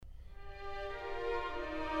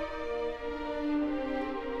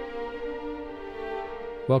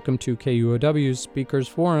Welcome to KUOW's Speakers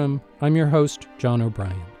Forum. I'm your host, John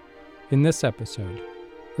O'Brien. In this episode,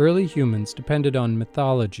 early humans depended on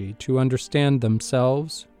mythology to understand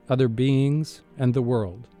themselves, other beings, and the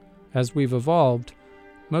world. As we've evolved,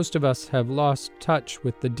 most of us have lost touch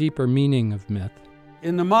with the deeper meaning of myth.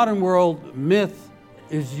 In the modern world, myth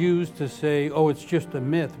is used to say, oh, it's just a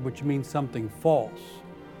myth, which means something false.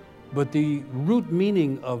 But the root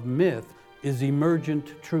meaning of myth is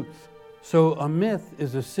emergent truth. So a myth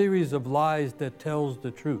is a series of lies that tells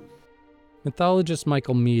the truth. Mythologist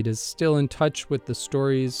Michael Meade is still in touch with the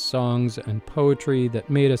stories, songs, and poetry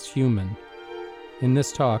that made us human. In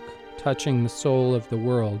this talk, Touching the Soul of the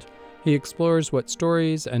World, he explores what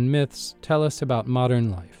stories and myths tell us about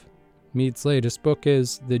modern life. Meade's latest book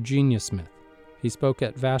is The Genius Myth. He spoke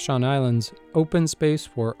at Vashon Island's Open Space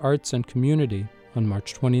for Arts and Community on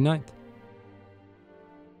March 29th.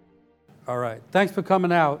 All right, thanks for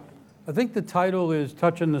coming out. I think the title is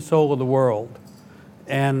Touching the Soul of the World.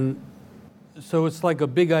 And so it's like a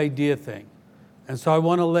big idea thing. And so I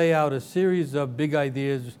want to lay out a series of big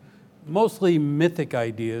ideas, mostly mythic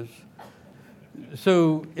ideas.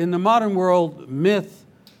 So in the modern world, myth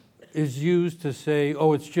is used to say,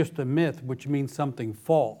 oh, it's just a myth, which means something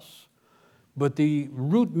false. But the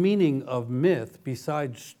root meaning of myth,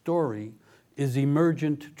 besides story, is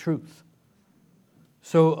emergent truth.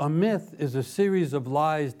 So a myth is a series of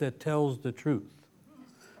lies that tells the truth,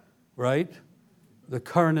 right? The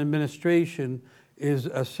current administration is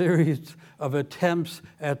a series of attempts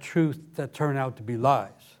at truth that turn out to be lies.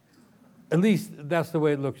 At least that's the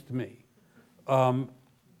way it looks to me. I'm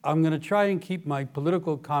going to try and keep my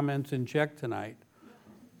political comments in check tonight.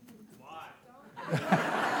 Why?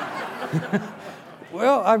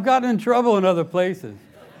 Well, I've gotten in trouble in other places.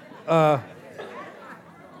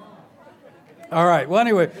 All right, well,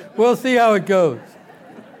 anyway, we'll see how it goes.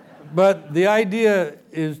 But the idea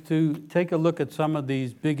is to take a look at some of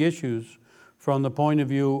these big issues from the point of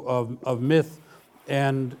view of myth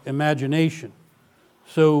and imagination.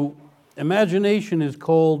 So imagination is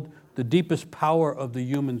called the deepest power of the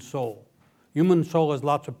human soul. Human soul has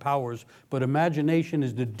lots of powers, but imagination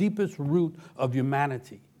is the deepest root of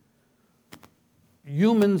humanity.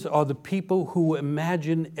 Humans are the people who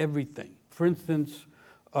imagine everything. For instance,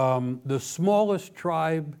 the smallest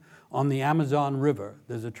tribe on the Amazon River,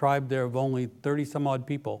 there's a tribe there of only 30 some odd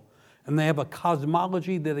people, and they have a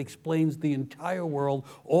cosmology that explains the entire world,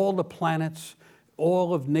 all the planets,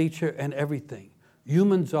 all of nature and everything.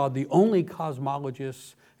 Humans are the only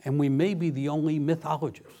cosmologists, and we may be the only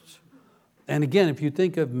mythologists. And again, if you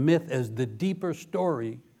think of myth as the deeper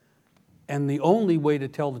story and the only way to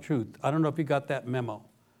tell the truth, I don't know if you got that memo.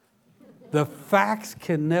 The facts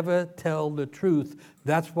can never tell the truth.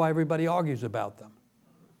 That's why everybody argues about them.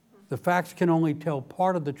 The facts can only tell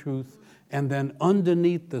part of the truth, and then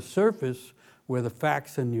underneath the surface, where the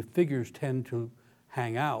facts and your figures tend to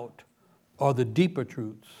hang out, are the deeper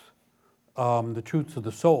truths, the truths of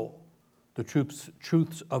the soul, the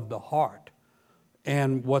truths of the heart.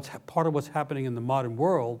 And part of what's happening in the modern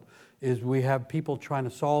world is we have people trying to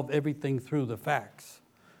solve everything through the facts.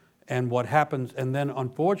 And what happens, and then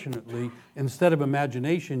unfortunately, instead of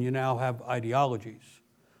imagination, you now have ideologies.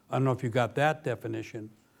 I don't know if you got that definition.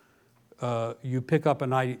 You pick up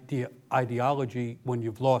an ideology when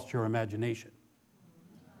you've lost your imagination.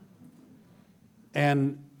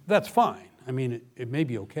 And that's fine. I mean, it may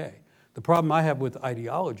be okay. The problem I have with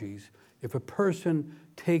ideologies, if a person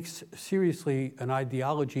takes seriously an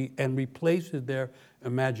ideology and replaces their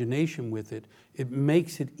imagination with it, it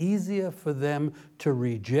makes it easier for them to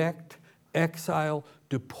reject, exile,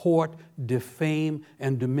 deport, defame,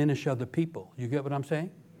 and diminish other people. You get what I'm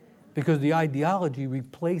saying? Because the ideology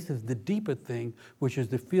replaces the deeper thing, which is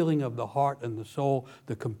the feeling of the heart and the soul,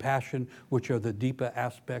 the compassion, which are the deeper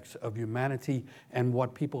aspects of humanity and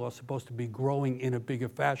what people are supposed to be growing in a bigger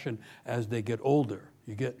fashion as they get older.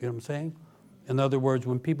 You know what I'm saying? In other words,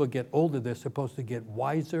 when people get older, they're supposed to get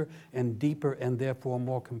wiser and deeper and therefore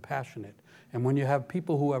more compassionate. And when you have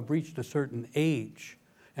people who have reached a certain age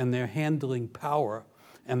and they're handling power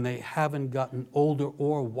and they haven't gotten older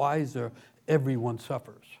or wiser, everyone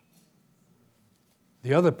suffers.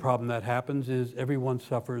 The other problem that happens is everyone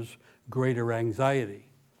suffers greater anxiety.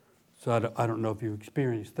 So I don't know if you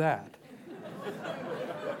experienced that.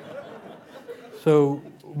 So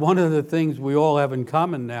one of the things we all have in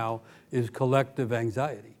common now is collective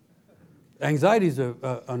anxiety. Anxiety is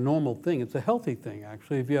a normal thing. It's a healthy thing,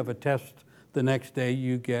 actually. If you have a test the next day,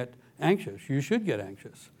 you get anxious. You should get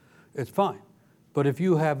anxious. It's fine. But if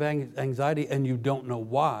you have anxiety and you don't know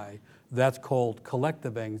why, That's called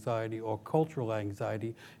collective anxiety or cultural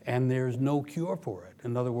anxiety, and there's no cure for it.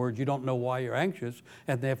 In other words, you don't know why you're anxious,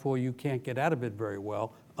 and therefore you can't get out of it very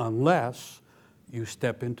well unless you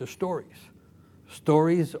step into stories.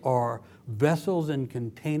 Stories are vessels and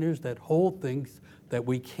containers that hold things that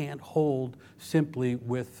we can't hold simply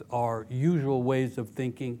with our usual ways of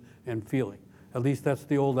thinking and feeling. At least that's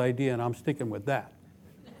the old idea, and I'm sticking with that.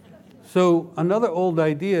 So another old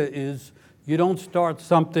idea is you don't start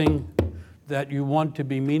something that you want to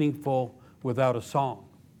be meaningful without a song.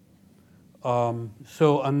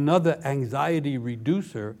 So another anxiety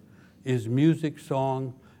reducer is music,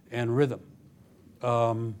 song, and rhythm.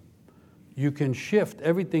 You can shift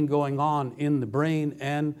everything going on in the brain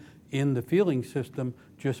and in the feeling system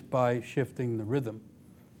just by shifting the rhythm.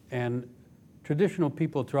 And traditional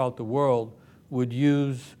people throughout the world would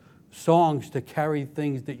use songs to carry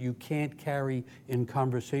things that you can't carry in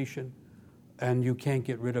conversation and you can't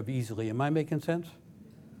get rid of easily. Am I making sense?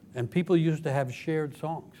 And people used to have shared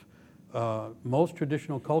songs. Most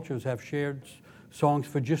traditional cultures have shared songs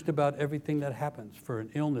for just about everything that happens, for an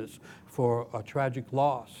illness, for a tragic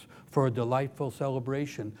loss, for a delightful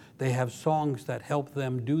celebration. They have songs that help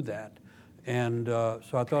them do that. And so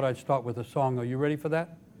I thought I'd start with a song. Are you ready for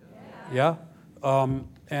that? Yeah?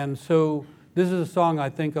 And so this is a song I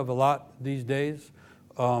think of a lot these days.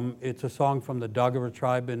 It's a song from the Dagara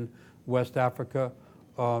tribe in West Africa,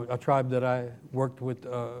 a tribe that I worked with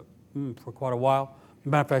for quite a while.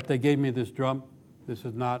 Matter of fact, they gave me this drum. This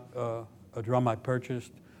is not a drum I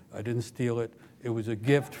purchased. I didn't steal it. It was a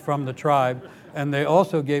gift from the tribe. And they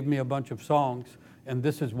also gave me a bunch of songs, and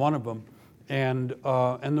this is one of them. And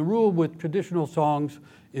the rule with traditional songs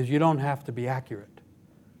is you don't have to be accurate,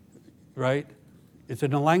 right? It's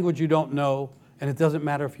in a language you don't know, and it doesn't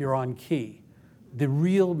matter if you're on key. The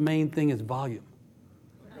real main thing is volume.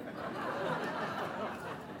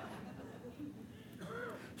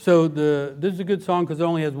 So this is a good song because it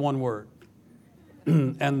only has one word.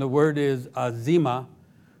 And the word is azima,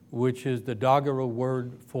 which is the Dagara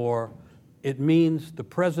word for, it means the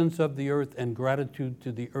presence of the earth and gratitude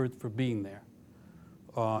to the earth for being there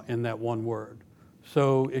in that one word.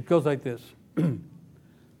 So it goes like this.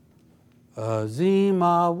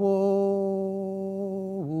 Azima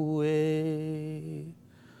wo e,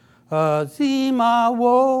 azima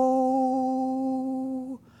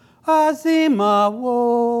wo, azima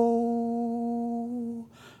wo,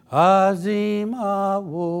 azima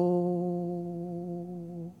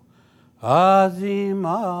wo,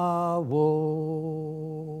 azima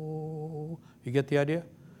wo. You get the idea?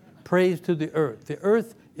 Praise to the earth. The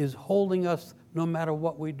earth is holding us no matter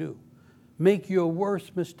what we do. Make your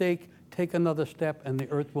worst mistake, take another step, and the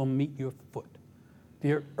earth will meet your foot.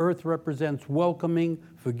 The earth represents welcoming,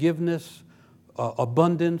 forgiveness,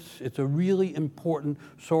 abundance. It's a really important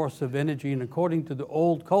source of energy, and according to the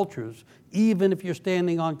old cultures, even if you're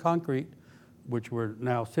standing on concrete, which we're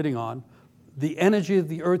now sitting on, the energy of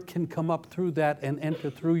the earth can come up through that and enter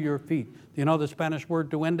through your feet. Do you know the Spanish word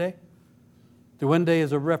duende? Duende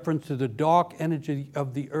is a reference to the dark energy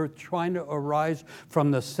of the earth trying to arise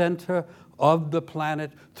from the center of the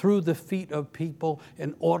planet through the feet of people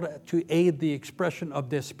in order to aid the expression of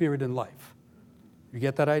their spirit and life. You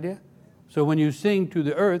get that idea? So when you sing to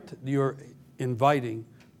the earth, you're inviting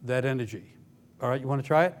that energy. All right, you want to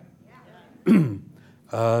try it? Yeah.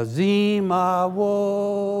 Azima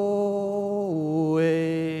wo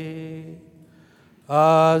e,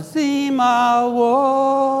 azima wo,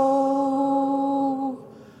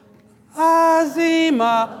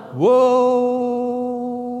 azima wo,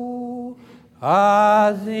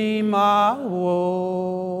 azima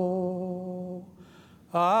wo,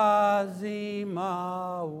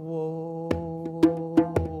 azima wo,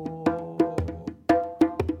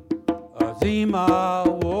 azima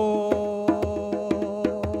wo.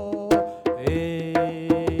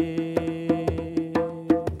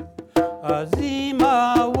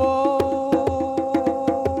 Azima wo,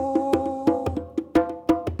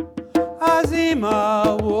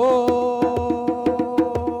 azima wo,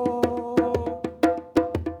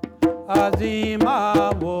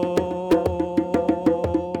 azima wo,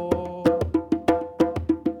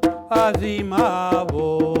 azima wo,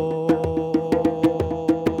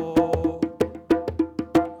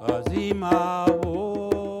 azima wo.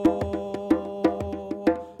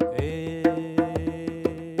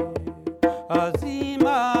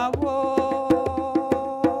 Azima wo,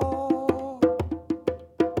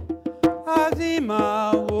 azima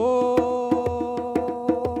wo,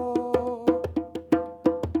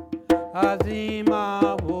 azima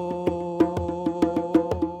wo,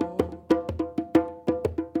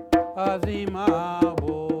 azima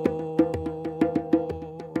wo,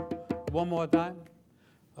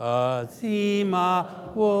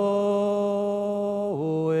 Azima wo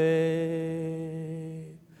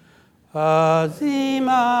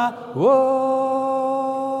Azima wo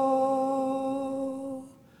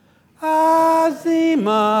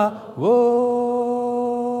Azima wo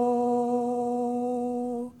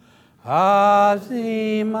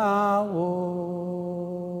Azima wo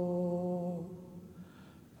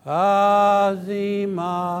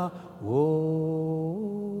Azima wo.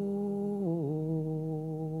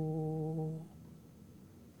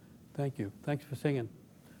 Thank you. Thanks for singing.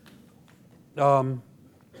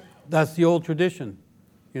 That's the old tradition,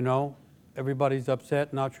 you know. Everybody's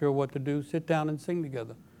upset, not sure what to do. Sit down and sing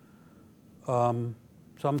together.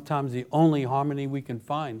 Sometimes the only harmony we can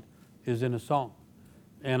find is in a song.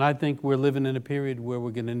 And I think we're living in a period where we're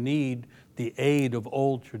going to need the aid of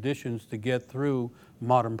old traditions to get through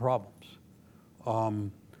modern problems.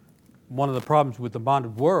 One of the problems with the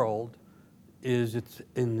modern world is it's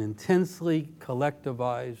an intensely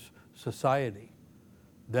collectivized society.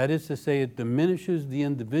 That is to say, it diminishes the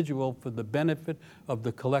individual for the benefit of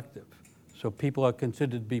the collective. So people are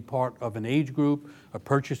considered to be part of an age group, a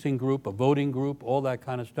purchasing group, a voting group, all that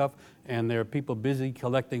kind of stuff. And there are people busy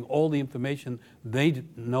collecting all the information. They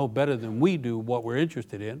know better than we do what we're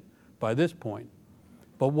interested in by this point.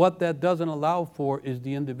 But what that doesn't allow for is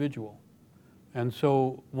the individual. And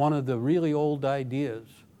so one of the really old ideas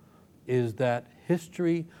is that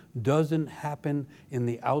history doesn't happen in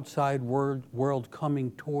the outside world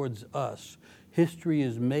coming towards us. History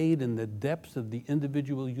is made in the depths of the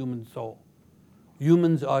individual human soul.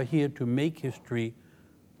 Humans are here to make history,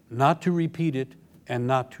 not to repeat it and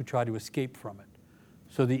not to try to escape from it.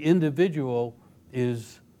 So the individual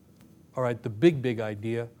is, all right, the big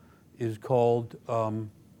idea is called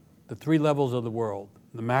the three levels of the world.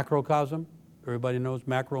 The macrocosm, everybody knows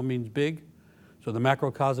macro means big. So the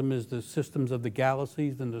macrocosm is the systems of the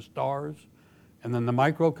galaxies and the stars. And then the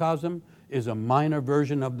microcosm is a minor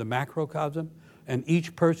version of the macrocosm. And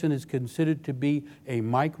each person is considered to be a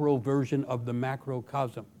micro version of the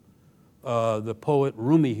macrocosm. The poet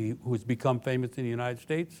Rumi, who has become famous in the United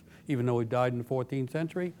States, even though he died in the 14th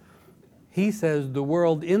century, he says the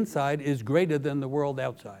world inside is greater than the world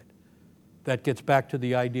outside. That gets back to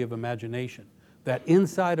the idea of imagination. That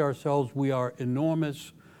inside ourselves we are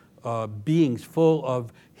enormous beings full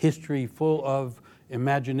of history, full of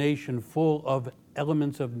imagination, full of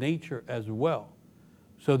elements of nature as well.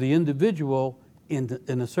 So the individual, in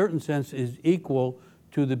a certain sense, is equal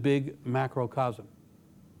to the big macrocosm.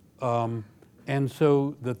 And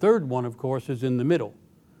so the third one, of course, is in the middle,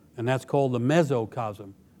 and that's called the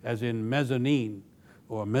mesocosm, as in mezzanine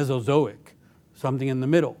or Mesozoic, something in the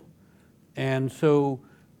middle. And so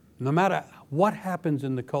no matter what happens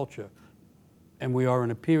in the culture, and we are in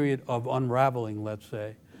a period of unraveling, let's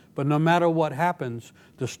say, but no matter what happens,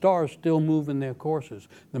 the stars still move in their courses.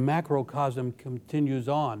 The macrocosm continues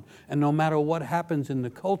on. And no matter what happens in the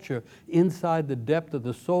culture, inside the depth of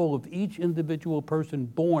the soul of each individual person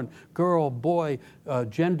born, girl, boy,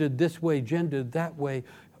 gendered this way, gendered that way,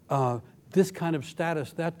 this kind of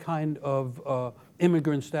status, that kind of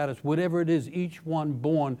immigrant status, whatever it is, each one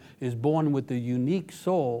born is born with a unique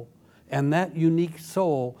soul, and that unique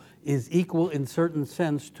soul is equal in certain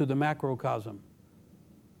sense to the macrocosm.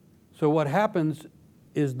 So what happens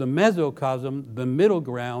is the mesocosm, the middle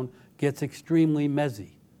ground, gets extremely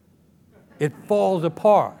messy. It falls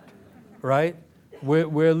apart, right?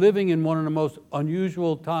 We're living in one of the most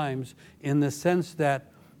unusual times in the sense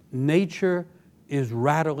that nature is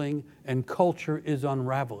rattling and culture is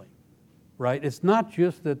unraveling, right? It's not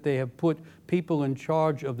just that they have put people in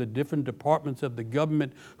charge of the different departments of the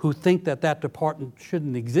government who think that that department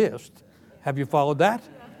shouldn't exist. Have you followed that?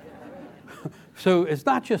 So it's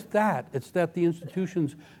not just that, it's that the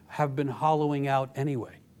institutions have been hollowing out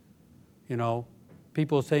anyway. You know,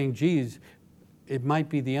 people are saying, geez, it might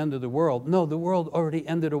be the end of the world. No, the world already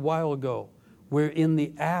ended a while ago. We're in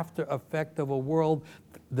the after effect of a world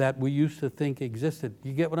that we used to think existed.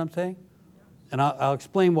 You get what I'm saying? And I'll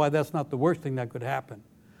explain why that's not the worst thing that could happen.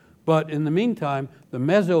 But in the meantime, the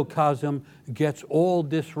mesocosm gets all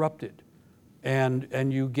disrupted.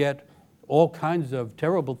 And you get all kinds of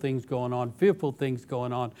terrible things going on, fearful things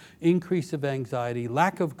going on, increase of anxiety,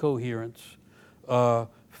 lack of coherence,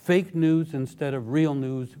 fake news instead of real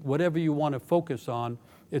news, whatever you want to focus on,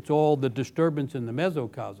 it's all the disturbance in the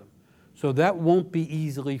mesocosm. So that won't be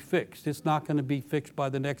easily fixed. It's not going to be fixed by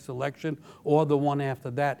the next election or the one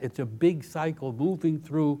after that. It's a big cycle moving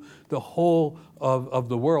through the whole of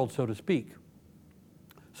the world, so to speak.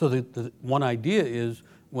 So the one idea is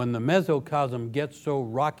when the mesocosm gets so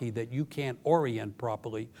rocky that you can't orient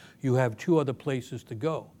properly, you have two other places to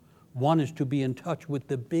go. One is to be in touch with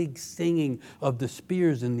the big singing of the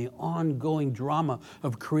spheres and the ongoing drama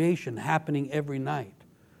of creation happening every night,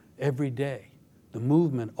 every day. The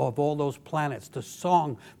movement of all those planets, the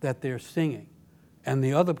song that they're singing. And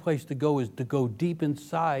the other place to go is to go deep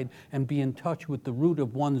inside and be in touch with the root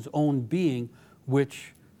of one's own being,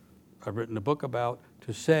 which I've written a book about,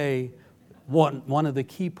 to say one of the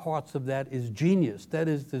key parts of that is genius. That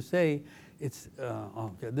is to say,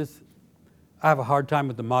 I have a hard time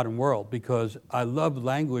with the modern world because I love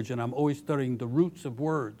language and I'm always studying the roots of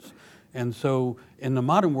words. And so in the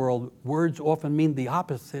modern world, words often mean the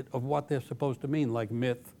opposite of what they're supposed to mean, like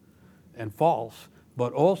myth and false,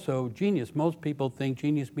 but also genius. Most people think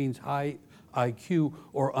genius means high IQ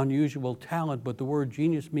or unusual talent, but the word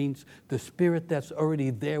genius means the spirit that's already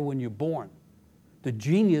there when you're born. The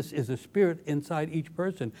genius is a spirit inside each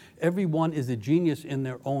person. Everyone is a genius in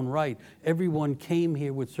their own right. Everyone came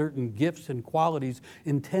here with certain gifts and qualities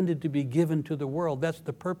intended to be given to the world. That's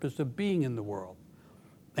the purpose of being in the world.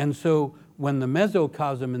 And so when the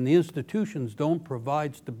mesocosm and the institutions don't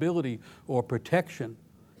provide stability or protection,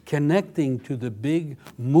 connecting to the big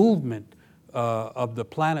movement of the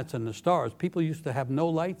planets and the stars, people used to have no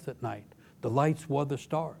lights at night. The lights were the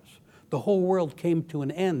stars. The whole world came to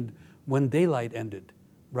an end when daylight ended,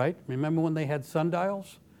 right? Remember when they had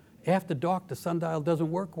sundials? After dark, the sundial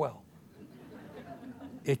doesn't work well.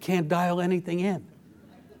 It can't dial anything in.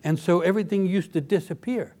 And so everything used to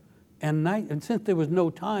disappear. And since there was no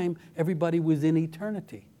time, everybody was in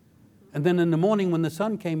eternity. And then in the morning when the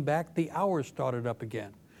sun came back, the hours started up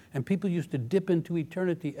again. And people used to dip into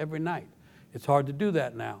eternity every night. It's hard to do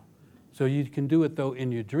that now. So you can do it, though,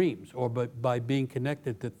 in your dreams or by being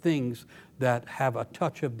connected to things that have a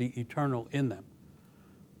touch of the eternal in them.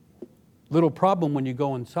 Little problem when you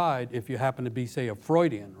go inside if you happen to be, say, a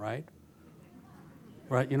Freudian, right?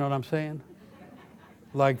 Right, you know what I'm saying?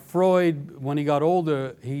 Like Freud, when he got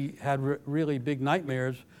older, he had really big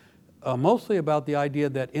nightmares, mostly about the idea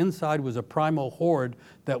that inside was a primal horde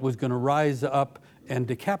that was going to rise up and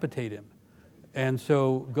decapitate him. And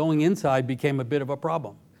so going inside became a bit of a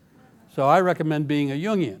problem. So I recommend being a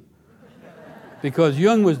Jungian, because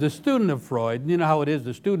Jung was the student of Freud. You know how it is,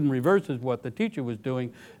 the student reverses what the teacher was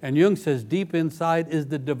doing, and Jung says deep inside is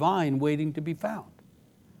the divine waiting to be found.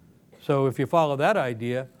 So if you follow that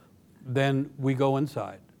idea, then we go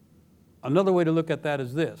inside. Another way to look at that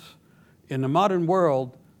is this. In the modern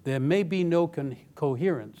world, there may be no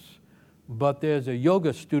coherence, but there's a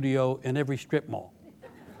yoga studio in every strip mall.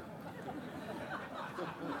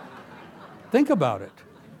 Think about it.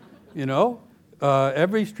 You know,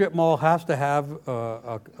 every strip mall has to have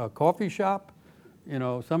a coffee shop, you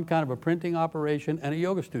know, some kind of a printing operation, and a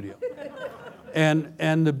yoga studio.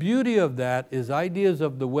 And the beauty of that is ideas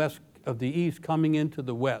of the West, of the East coming into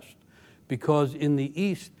the West, because in the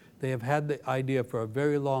East they have had the idea for a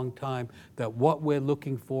very long time that what we're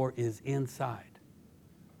looking for is inside.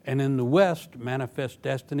 And in the West, manifest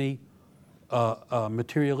destiny,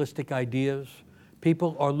 materialistic ideas,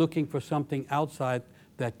 people are looking for something outside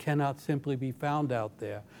that cannot simply be found out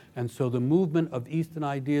there. And so the movement of Eastern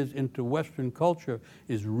ideas into Western culture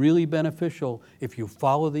is really beneficial if you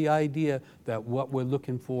follow the idea that what we're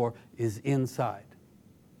looking for is inside.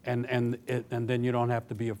 And then you don't have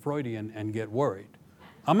to be a Freudian and get worried.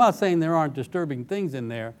 I'm not saying there aren't disturbing things in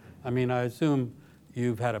there. I mean, I assume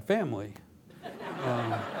you've had a family.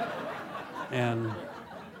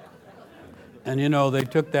 And you know, they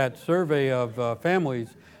took that survey of families,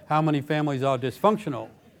 how many families are dysfunctional,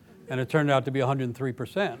 and it turned out to be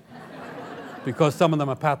 103%, because some of them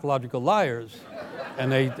are pathological liars,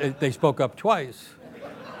 and they spoke up twice.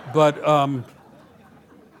 But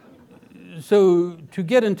so to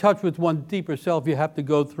get in touch with one's deeper self, you have to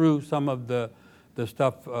go through some of the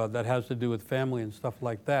stuff that has to do with family and stuff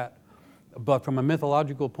like that. But from a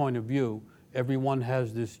mythological point of view, everyone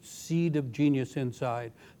has this seed of genius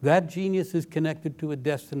inside. That genius is connected to a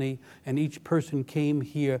destiny, and each person came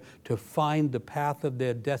here to find the path of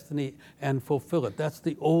their destiny and fulfill it. That's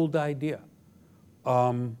the old idea.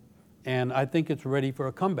 And I think it's ready for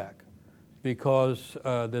a comeback, because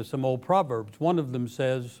there's some old proverbs. One of them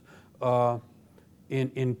says,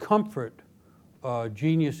 in comfort,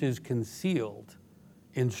 genius is concealed.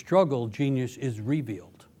 In struggle, genius is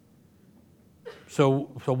revealed.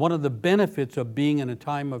 So one of the benefits of being in a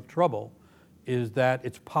time of trouble is that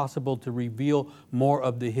it's possible to reveal more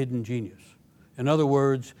of the hidden genius. In other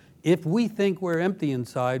words, if we think we're empty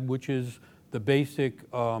inside, which is the basic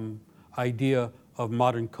idea of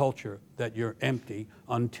modern culture, that you're empty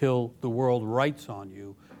until the world writes on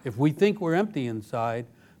you, if we think we're empty inside,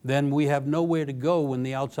 then we have nowhere to go when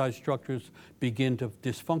the outside structures begin to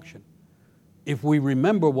dysfunction. if we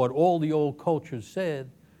remember what all the old cultures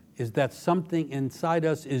said, is that something inside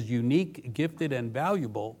us is unique, gifted, and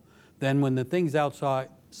valuable, then when the things outside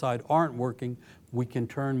aren't working, we can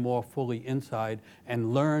turn more fully inside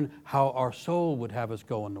and learn how our soul would have us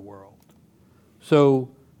go in the world. So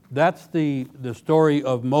that's the story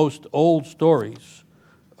of most old stories.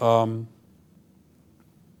 I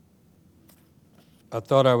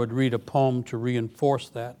thought I would read a poem to reinforce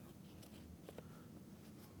that.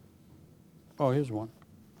 Oh, here's one.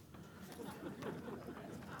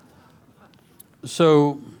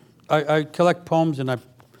 So I collect poems, and I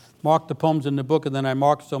mark the poems in the book, and then I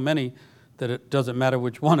mark so many that it doesn't matter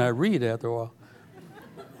which one I read after a while.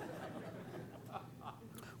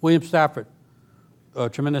 William Stafford, a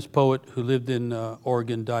tremendous poet who lived in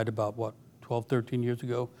Oregon, died about, 12, 13 years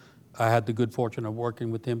ago. I had the good fortune of working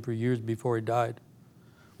with him for years before he died.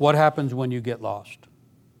 What happens when you get lost?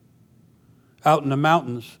 Out in the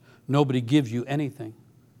mountains, nobody gives you anything.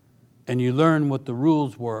 And you learn what the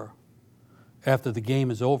rules were after the game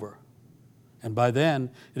is over. And by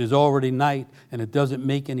then, it is already night, and it doesn't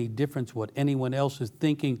make any difference what anyone else is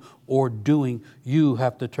thinking or doing. You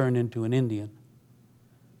have to turn into an Indian.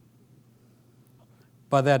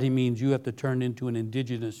 By that he means you have to turn into an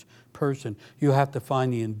indigenous person. You have to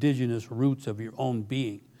find the indigenous roots of your own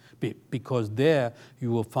being, because there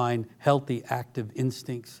you will find healthy, active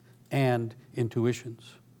instincts and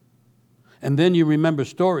intuitions. And then you remember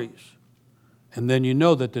stories. And then you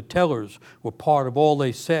know that the tellers were part of all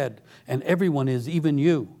they said, and everyone is, even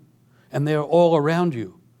you. And they're all around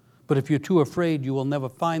you. But if you're too afraid, you will never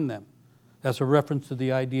find them. That's a reference to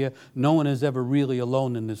the idea no one is ever really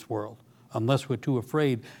alone in this world, unless we're too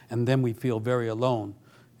afraid, and then we feel very alone.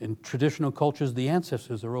 In traditional cultures, the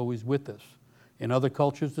ancestors are always with us. In other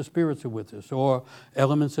cultures, the spirits are with us, or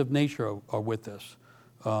elements of nature are with us.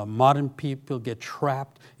 Modern people get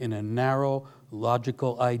trapped in a narrow,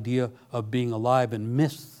 logical idea of being alive and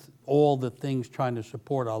miss all the things trying to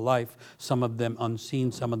support our life, some of them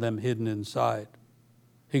unseen, some of them hidden inside.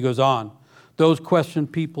 He goes on. Those questions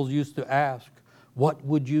people used to ask, what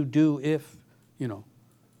would you do if,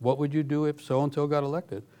 what would you do if so-and-so got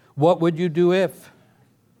elected? What would you do if?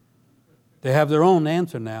 They have their own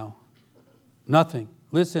answer now. Nothing.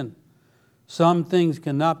 Listen, some things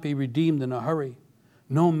cannot be redeemed in a hurry,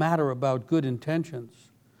 no matter about good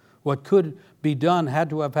intentions. What could be done had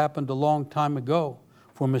to have happened a long time ago,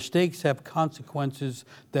 for mistakes have consequences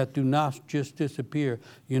that do not just disappear.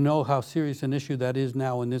 You know how serious an issue that is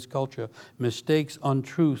now in this culture. Mistakes,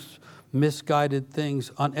 untruths, misguided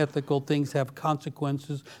things, unethical things have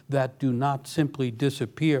consequences that do not simply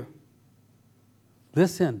disappear.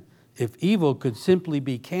 Listen, if evil could simply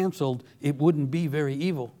be canceled, it wouldn't be very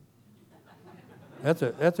evil. That's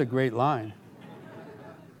a great line.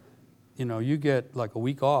 You get like a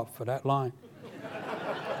week off for that line.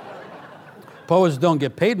 Poets don't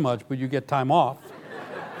get paid much, but you get time off.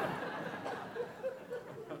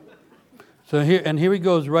 So here he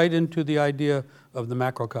goes right into the idea of the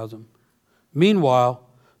macrocosm. Meanwhile,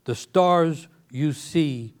 the stars you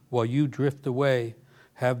see while you drift away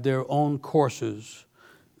have their own courses.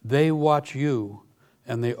 They watch you,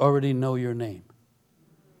 and they already know your name.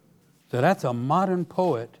 So that's a modern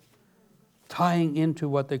poet tying into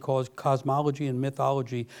what they call cosmology and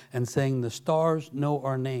mythology and saying the stars know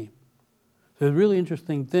our name. So it's a really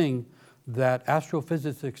interesting thing that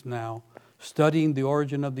astrophysicists now, studying the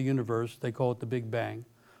origin of the universe, they call it the Big Bang,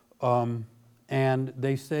 and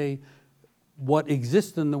they say what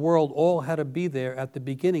exists in the world all had to be there at the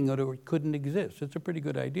beginning or it couldn't exist. It's a pretty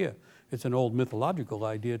good idea. It's an old mythological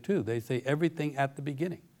idea too. They say everything at the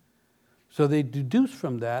beginning. So they deduce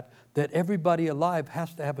from that everybody alive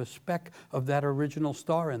has to have a speck of that original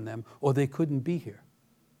star in them, or they couldn't be here.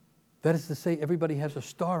 That is to say, everybody has a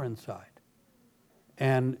star inside.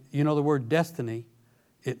 And the word destiny,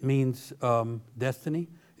 it means destiny.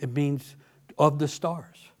 It means of the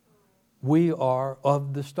stars. We are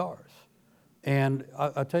of the stars. And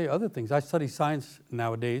I'll tell you other things. I study science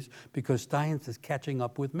nowadays because science is catching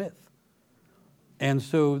up with myth. And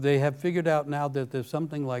so they have figured out now that there's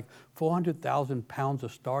something like 400,000 pounds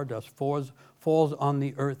of stardust falls on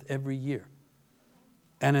the earth every year.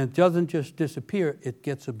 And it doesn't just disappear, it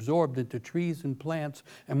gets absorbed into trees and plants.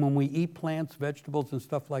 And when we eat plants, vegetables, and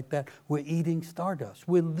stuff like that, we're eating stardust.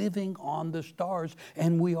 We're living on the stars,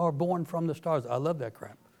 and we are born from the stars. I love that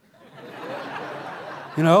crap.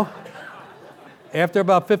 After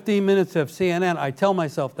about 15 minutes of CNN, I tell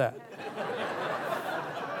myself that.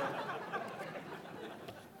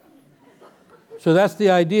 So that's the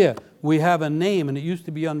idea. We have a name, and it used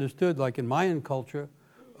to be understood, like in Mayan culture,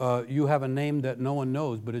 you have a name that no one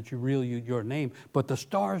knows, but it's really your name. But the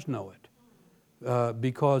stars know it.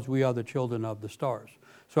 because we are the children of the stars.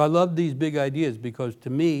 So I love these big ideas because to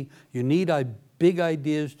me, you need big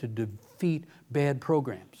ideas to defeat bad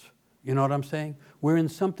programs. You know what I'm saying? We're in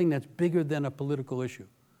something that's bigger than a political issue.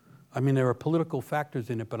 I mean, there are political factors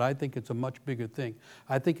in it, but I think it's a much bigger thing.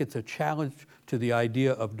 I think it's a challenge to the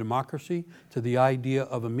idea of democracy, to the idea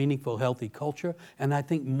of a meaningful, healthy culture. And I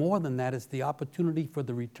think more than that, it's the opportunity for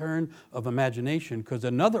the return of imagination, because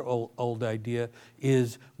another old idea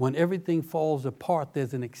is when everything falls apart,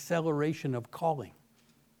 there's an acceleration of calling.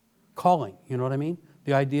 Calling, you know what I mean?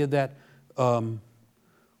 The idea that,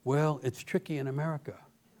 well, it's tricky in America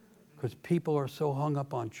because people are so hung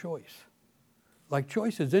up on choice. Like,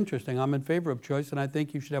 choice is interesting. I'm in favor of choice, and I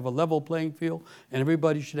think you should have a level playing field, and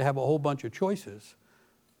everybody should have a whole bunch of choices.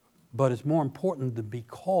 But it's more important to be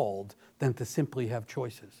called than to simply have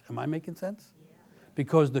choices. Am I making sense? Yeah.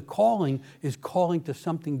 Because the calling is calling to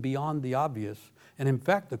something beyond the obvious. And in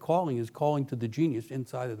fact, the calling is calling to the genius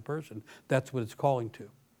inside of the person. That's what it's calling to.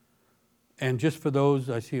 And just for those,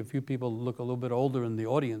 I see a few people look a little bit older in the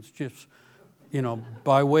audience, just, you know,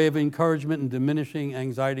 by way of encouragement and diminishing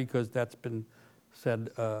anxiety, because that's been said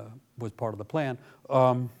was part of the plan.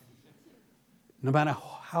 No matter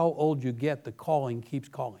how old you get, the calling keeps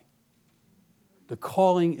calling. The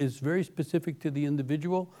calling is very specific to the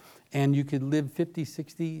individual, and you could live 50,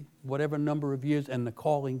 60, whatever number of years, and the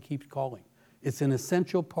calling keeps calling. It's an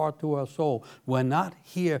essential part to our soul. We're not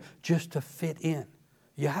here just to fit in.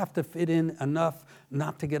 You have to fit in enough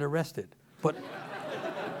not to get arrested.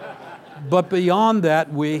 But beyond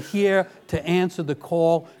that, we're here to answer the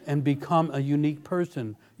call and become a unique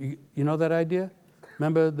person. You know that idea?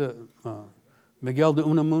 Remember the Miguel de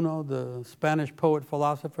Unamuno, the Spanish poet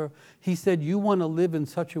philosopher? He said, you want to live in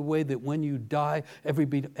such a way that when you die,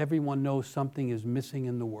 everyone knows something is missing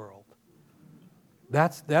in the world.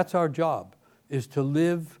 That's our job, is to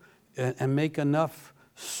live and make enough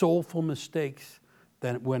soulful mistakes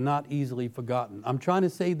that we're not easily forgotten. I'm trying to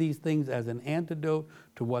say these things as an antidote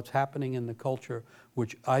to what's happening in the culture,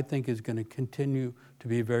 which I think is going to continue to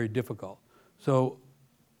be very difficult. So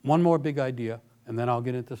one more big idea, and then I'll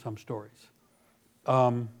get into some stories.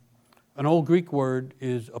 An old Greek word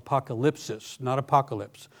is apocalypsis, not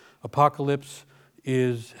apocalypse. Apocalypse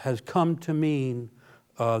has come to mean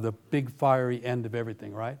the big fiery end of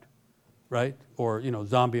everything, right? Right? Or, you know,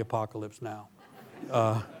 zombie apocalypse now.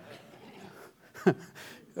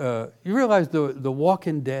 You realize the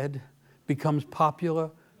Walking Dead becomes popular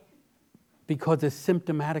because it's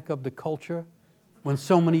symptomatic of the culture when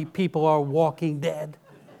so many people are walking dead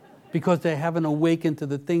because they haven't awakened to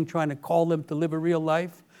the thing trying to call them to live a real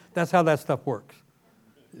life. That's how that stuff works.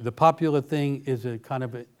 The popular thing is a kind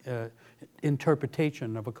of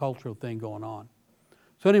interpretation of a cultural thing going on.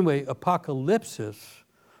 So anyway, apocalypsis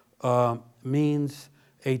means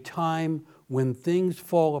a time when things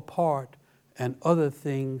fall apart and other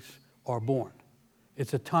things are born.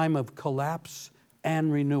 It's a time of collapse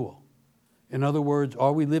and renewal. In other words,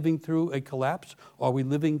 are we living through a collapse? Are we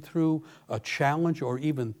living through a challenge or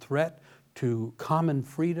even threat to common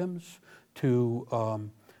freedoms,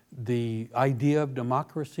 to the idea of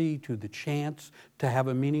democracy, to the chance to have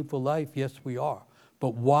a meaningful life? Yes, we are.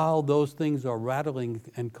 But while those things are rattling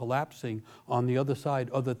and collapsing, on the other side,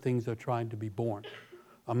 other things are trying to be born.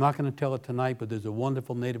 I'm not going to tell it tonight, but there's a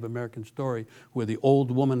wonderful Native American story where the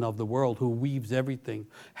old woman of the world who weaves everything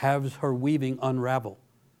has her weaving unravel.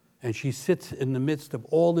 And she sits in the midst of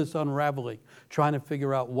all this unraveling, trying to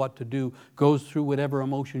figure out what to do, goes through whatever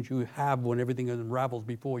emotions you have when everything unravels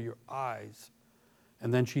before your eyes.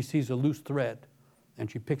 And then she sees a loose thread, and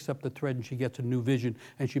she picks up the thread and she gets a new vision,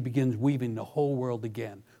 and she begins weaving the whole world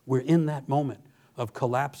again. We're in that moment of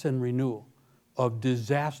collapse and renewal, of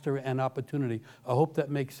disaster and opportunity. I hope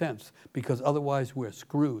that makes sense, because otherwise we're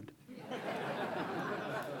screwed.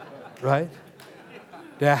 Right?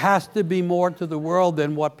 There has to be more to the world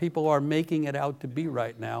than what people are making it out to be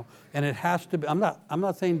right now. And it has to be, I'm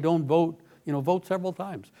not saying don't vote, vote several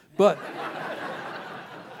times. But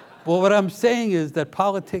what I'm saying is that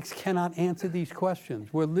politics cannot answer these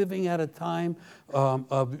questions. We're living at a time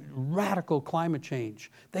of radical climate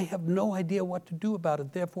change. They have no idea what to do about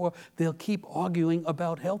it. Therefore, they'll keep arguing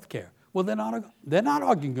about health care. Well, they're not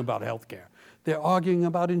arguing about health care. They're arguing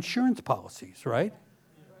about insurance policies, right?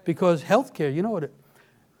 Because health care,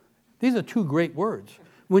 these are two great words.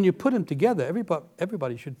 When you put them together,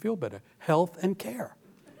 everybody should feel better. Health and care.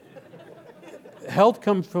 Health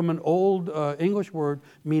comes from an old English word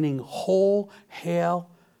meaning whole, hale,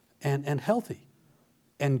 and healthy.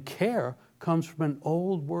 And care comes from an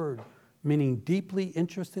old word meaning deeply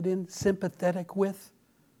interested in, sympathetic with,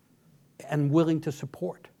 and willing to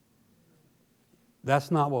support.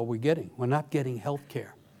 That's not what we're getting. We're not getting health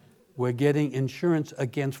care. We're getting insurance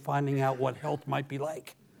against finding out what health might be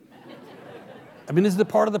like. I mean, this is the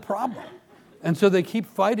part of the problem. And so they keep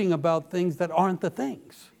fighting about things that aren't the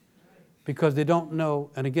things because they don't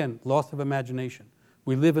know. And again, loss of imagination.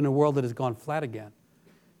 We live in a world that has gone flat again.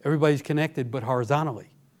 Everybody's connected, but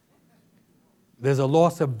horizontally. There's a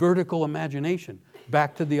loss of vertical imagination.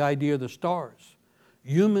 Back to the idea of the stars.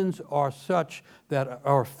 Humans are such that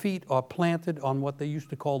our feet are planted on what they used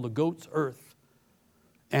to call the goat's earth.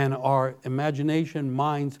 And our imagination,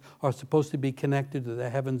 minds are supposed to be connected to the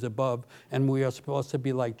heavens above. And we are supposed to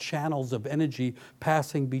be like channels of energy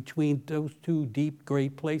passing between those two deep,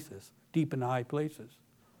 great places, deep and high places.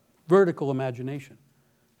 Vertical imagination.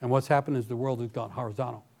 And what's happened is the world has gone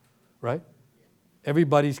horizontal, right?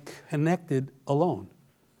 Everybody's connected alone.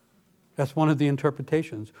 That's one of the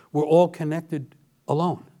interpretations. We're all connected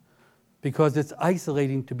alone because it's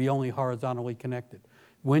isolating to be only horizontally connected.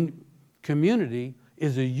 When community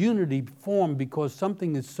is a unity formed because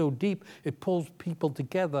something is so deep, it pulls people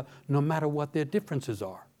together no matter what their differences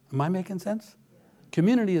are. Am I making sense?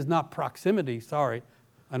 Community is not proximity. Sorry.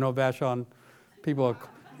 I know Vashon, people are...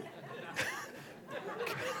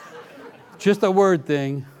 just a word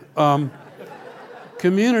thing.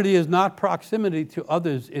 Community is not proximity to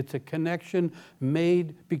others. It's a connection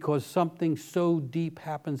made because something so deep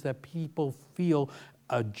happens that people feel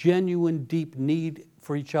a genuine, deep need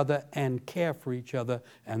for each other and care for each other,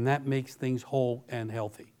 and that makes things whole and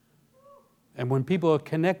healthy. And when people are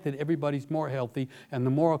connected, everybody's more healthy, and the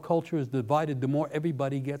more a culture is divided, the more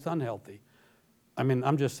everybody gets unhealthy. I mean,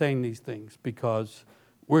 I'm just saying these things because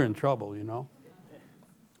we're in trouble, you know.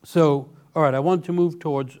 So, all right, I want to move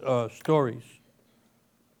towards stories.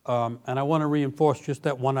 And I want to reinforce just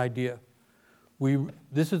that one idea.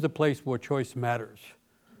 This is a place where choice matters.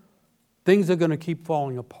 Things are going to keep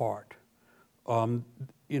falling apart,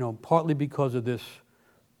 partly because of this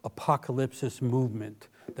apocalypsis movement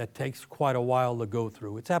that takes quite a while to go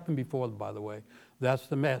through. It's happened before, by the way. That's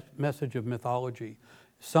the message of mythology.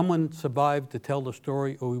 Someone survived to tell the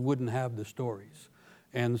story, or we wouldn't have the stories.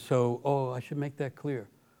 And so, I should make that clear.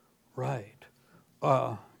 Right.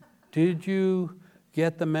 Did you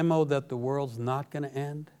get the memo that the world's not going to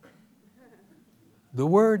end? The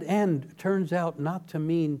word end turns out not to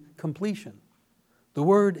mean completion. The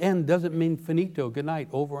word end doesn't mean finito, good night,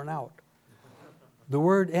 over and out. The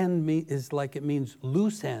word end is like it means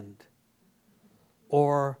loose end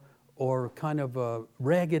or kind of a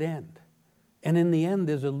ragged end. And in the end,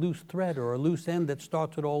 there's a loose thread or a loose end that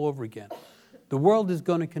starts it all over again. The world is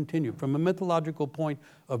going to continue. From a mythological point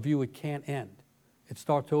of view, it can't end. It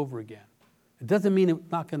starts over again. It doesn't mean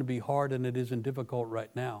it's not going to be hard and it isn't difficult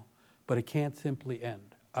right now, but it can't simply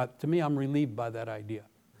end. To me, I'm relieved by that idea.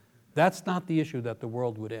 That's not the issue that the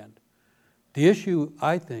world would end. The issue,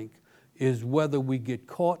 I think, is whether we get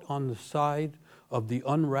caught on the side of the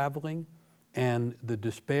unraveling and the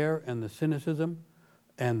despair and the cynicism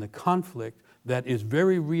and the conflict that is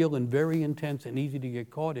very real and very intense and easy to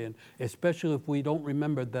get caught in, especially if we don't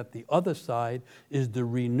remember that the other side is the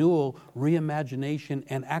renewal, reimagination,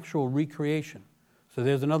 and actual recreation. So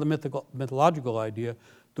there's another mythological idea.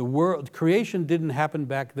 The world, creation didn't happen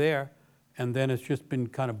back there, and then it's just been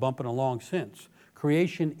kind of bumping along since.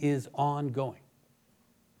 Creation is ongoing,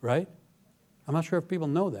 right? I'm not sure if people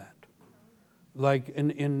know that. Like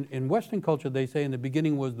in Western culture, they say in the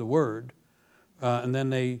beginning was the Word, and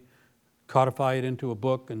then they codify it into a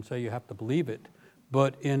book and say you have to believe it.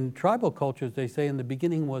 But in tribal cultures, they say in the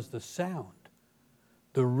beginning was the sound,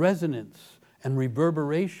 the resonance and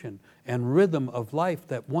reverberation and rhythm of life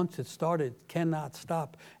that once it started cannot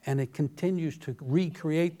stop, and it continues to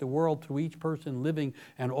recreate the world through each person living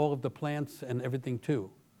and all of the plants and everything too.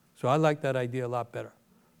 So I like that idea a lot better.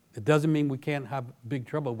 It doesn't mean we can't have big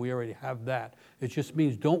trouble. We already have that. It just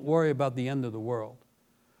means don't worry about the end of the world.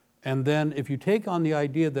 And then if you take on the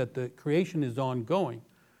idea that the creation is ongoing,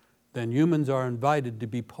 then humans are invited to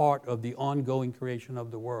be part of the ongoing creation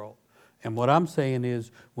of the world. And what I'm saying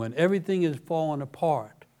is when everything is falling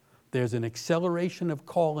apart, there's an acceleration of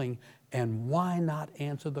calling, and why not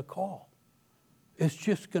answer the call? It's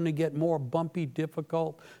just going to get more bumpy,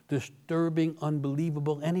 difficult, disturbing,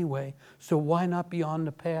 unbelievable anyway. So why not be on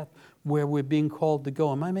the path where we're being called to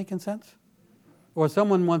go? Am I making sense? Or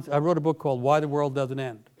someone once, I wrote a book called Why the World Doesn't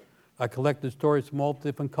End. I collected stories from all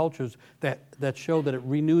different cultures that show that it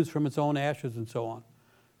renews from its own ashes and so on.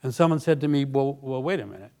 And someone said to me, well, wait a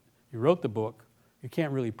minute. You wrote the book. You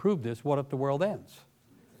can't really prove this. What if the world ends?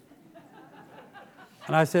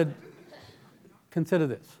 And I said, consider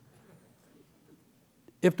this.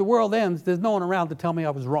 If the world ends, there's no one around to tell me I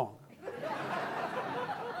was wrong.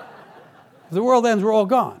 If the world ends, we're all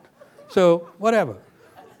gone. So, whatever.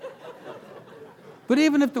 But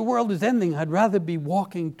even if the world is ending, I'd rather be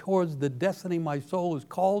walking towards the destiny my soul is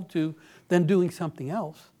called to than doing something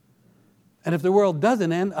else. And if the world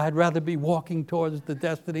doesn't end, I'd rather be walking towards the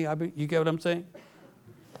destiny. You get what I'm saying?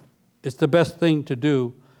 It's the best thing to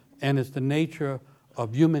do, and it's the nature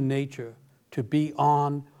of human nature to be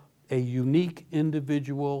on a unique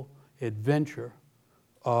individual adventure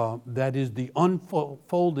that is the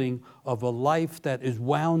unfolding of a life that is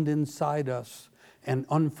wound inside us and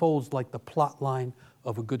unfolds like the plot line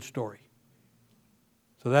of a good story.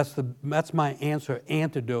 So that's my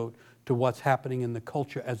antidote to what's happening in the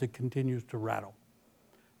culture as it continues to rattle.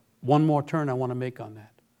 One more turn I want to make on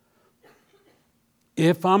that.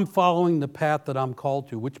 If I'm following the path that I'm called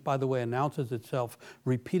to, which, by the way, announces itself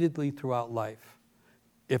repeatedly throughout life,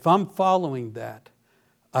 if I'm following that,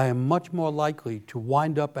 I am much more likely to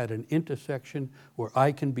wind up at an intersection where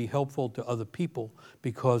I can be helpful to other people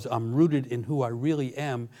because I'm rooted in who I really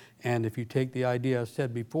am. And if you take the idea I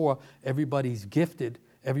said before, everybody's gifted,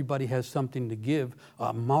 everybody has something to give,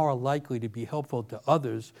 I'm more likely to be helpful to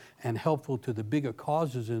others and helpful to the bigger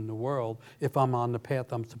causes in the world if I'm on the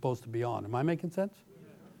path I'm supposed to be on. Am I making sense?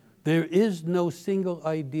 There is no single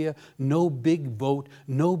idea, no big vote,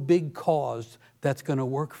 no big cause that's going to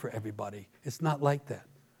work for everybody. It's not like that.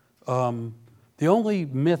 The only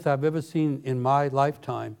myth I've ever seen in my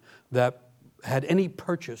lifetime that had any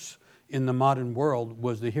purchase in the modern world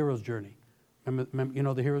was the hero's journey. Remember, you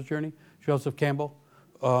know the hero's journey? Joseph Campbell,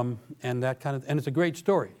 and that kind of, and it's a great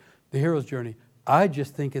story, the hero's journey. I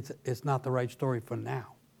just think it's not the right story for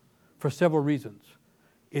now, for several reasons.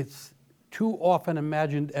 It's too often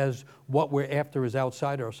imagined as what we're after is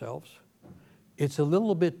outside ourselves. It's a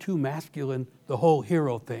little bit too masculine, the whole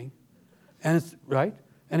hero thing, and it's right.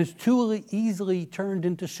 And it's too easily turned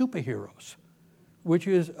into superheroes, which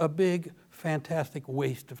is a big, fantastic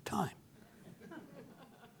waste of time.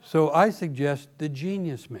 So I suggest the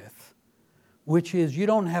genius myth, which is you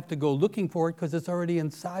don't have to go looking for it because it's already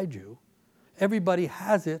inside you. Everybody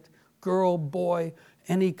has it, girl, boy,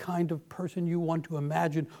 any kind of person you want to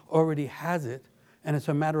imagine already has it, and it's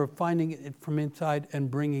a matter of finding it from inside and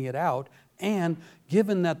bringing it out. And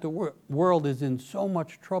given that the world is in so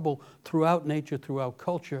much trouble throughout nature, throughout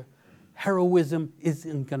culture, heroism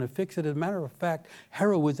isn't going to fix it. As a matter of fact,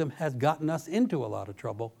 heroism has gotten us into a lot of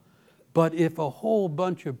trouble. But if a whole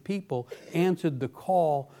bunch of people answered the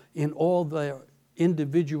call in all their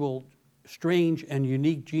individual, strange and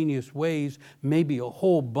unique genius ways, maybe a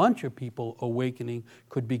whole bunch of people awakening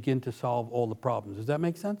could begin to solve all the problems. Does that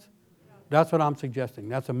make sense? Yeah. That's what I'm suggesting.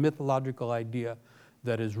 That's a mythological idea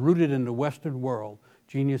that is rooted in the Western world.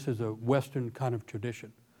 Genius is a Western kind of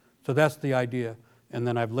tradition. So that's the idea, and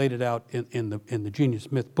then I've laid it out in the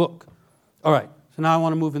Genius Myth book. All right, so now I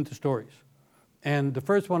want to move into stories. And the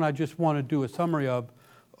first one I just want to do a summary of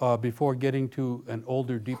before getting to an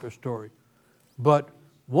older, deeper story. But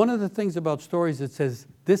one of the things about stories, it says,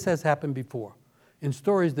 this has happened before. In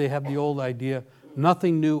stories, they have the old idea,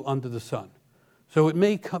 nothing new under the sun. So it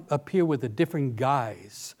may appear with a different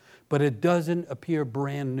guise, but it doesn't appear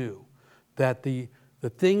brand new. That the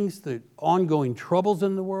things, the ongoing troubles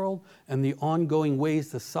in the world and the ongoing ways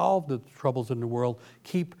to solve the troubles in the world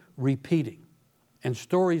keep repeating. And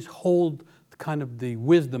stories hold kind of the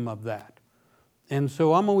wisdom of that. And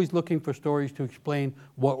so I'm always looking for stories to explain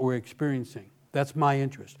what we're experiencing. That's my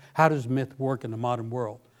interest. How does myth work in the modern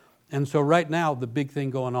world? And so right now, the big thing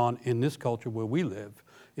going on in this culture where we live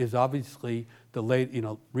is obviously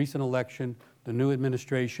the recent election, the new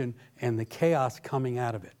administration, and the chaos coming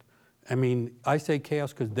out of it. I mean, I say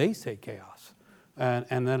chaos because they say chaos.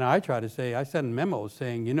 And then I try to say, I send memos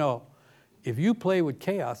saying, if you play with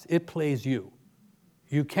chaos, it plays you.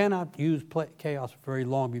 You cannot use chaos very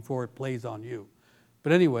long before it plays on you.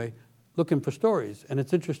 But anyway, looking for stories. And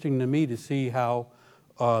it's interesting to me to see how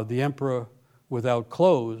the emperor without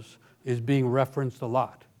clothes is being referenced a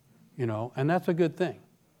lot, and that's a good thing.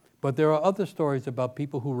 But there are other stories about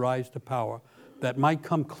people who rise to power that might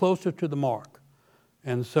come closer to the mark.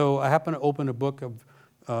 And so I happened to open a book of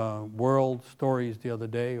world stories the other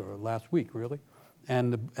day, or last week, really.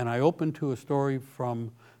 And I opened to a story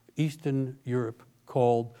from Eastern Europe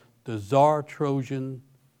called The Tsar Trojan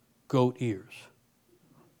Goat Ears.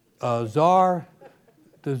 The Tsar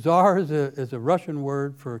is a Russian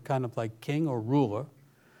word for kind of like king or ruler.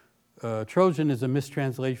 Trojan is a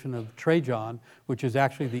mistranslation of Trajan, which is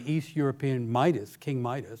actually the East European Midas, King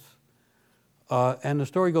Midas. And the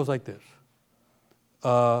story goes like this.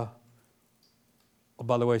 By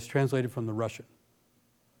the way, it's translated from the Russian.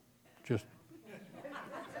 Just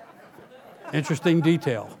interesting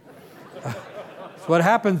detail. It's what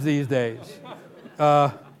happens these days.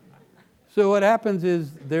 So what happens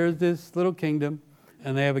is there's this little kingdom,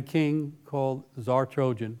 and they have a king called Tsar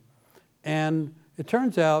Trojan. And it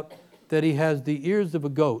turns out that he has the ears of a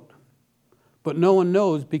goat, but no one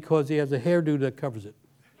knows because he has a hairdo that covers it.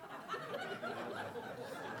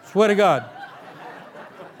 Swear to God.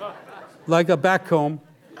 Like a back comb.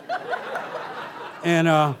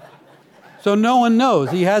 And so no one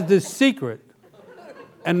knows. He has this secret,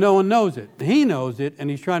 and no one knows it. He knows it, and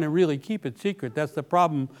he's trying to really keep it secret. That's the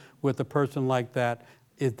problem with a person like that,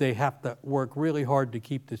 is they have to work really hard to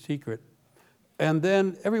keep the secret. And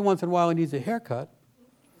then every once in a while he needs a haircut.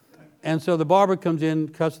 And so the barber comes in,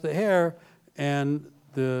 cuts the hair, and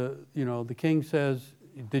the king says,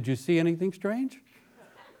 "Did you see anything strange?"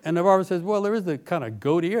 And the barber says, "Well, there is the kind of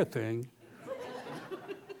goat ear thing."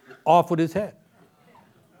 Off with his head.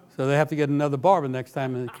 So they have to get another barber next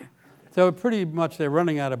time. So pretty much they're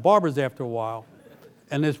running out of barbers after a while.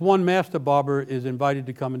 And this one master barber is invited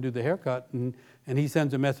to come and do the haircut. And he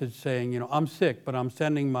sends a message saying, "I'm sick, but I'm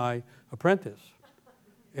sending my apprentice.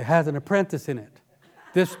 It has an apprentice in it.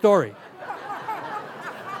 This story."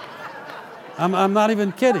 I'm not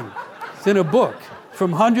even kidding. It's in a book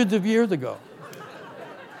from hundreds of years ago.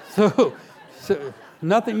 So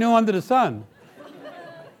nothing new under the sun.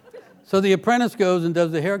 So the apprentice goes and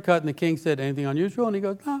does the haircut, and the king said, "Anything unusual?" And he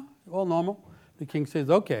goes, "No, all normal." The king says,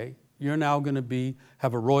 "Okay, you're now going to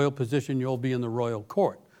have a royal position. You'll be in the royal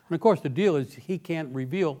court." And of course, the deal is he can't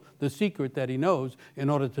reveal the secret that he knows in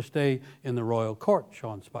order to stay in the royal court,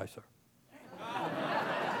 Sean Spicer.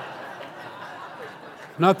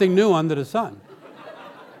 Nothing new under the sun.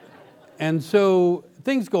 And so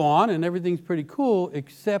things go on, and everything's pretty cool,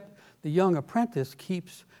 except the young apprentice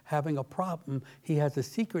keeps having a problem. He has a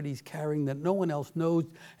secret he's carrying that no one else knows,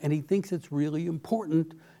 and he thinks it's really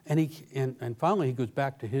important. And finally he goes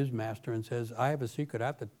back to his master and says, "I have a secret.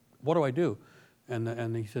 What do I do?"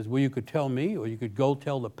 And he says, "Well, you could tell me, or you could go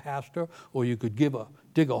tell the pastor, or you could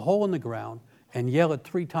dig a hole in the ground and yell it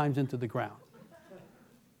 3 times into the ground."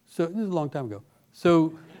 So this is a long time ago.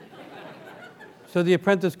 So the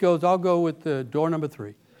apprentice goes, "I'll go with door number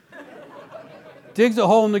 3. Digs a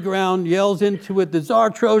hole in the ground, yells into it, "The Tsar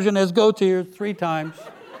Trojan has goat ears," 3 times,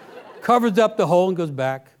 covers up the hole and goes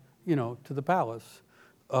back, to the palace.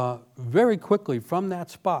 Very quickly from that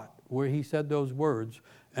spot where he said those words,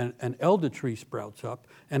 an elder tree sprouts up,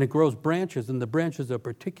 and it grows branches, and the branches are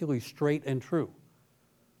particularly straight and true.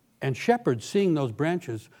 And shepherds, seeing those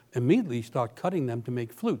branches, immediately start cutting them to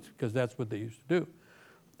make flutes, because that's what they used to do.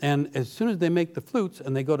 And as soon as they make the flutes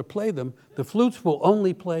and they go to play them, the flutes will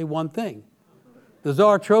only play one thing. The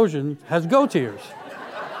Tsar Trojan has goat ears.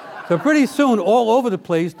 So pretty soon, all over the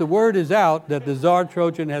place, the word is out that the Tsar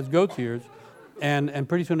Trojan has goat ears. And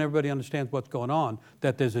pretty soon everybody understands what's going on,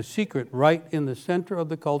 that there's a secret right in the center of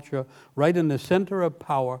the culture, right in the center of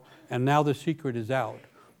power, and now the secret is out.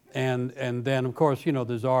 And then, of course,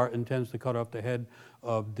 the Tsar intends to cut off the head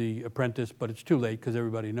of the apprentice, but it's too late because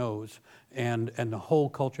everybody knows. And the whole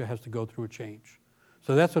culture has to go through a change.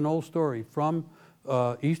 So that's an old story from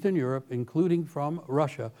Eastern Europe, including from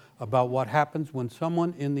Russia, about what happens when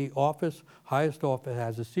someone in the highest office,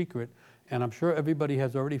 has a secret. And I'm sure everybody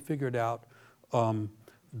has already figured out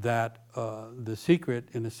that the secret,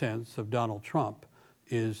 in a sense, of Donald Trump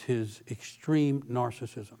is his extreme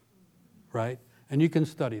narcissism, right? And you can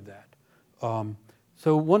study that.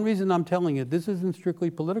 So one reason I'm telling you, this isn't strictly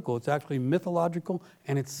political. It's actually mythological,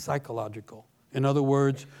 and it's psychological. In other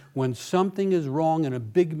words, when something is wrong and a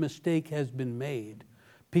big mistake has been made,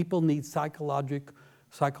 people need psychological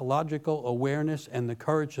awareness and the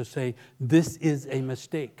courage to say, "This is a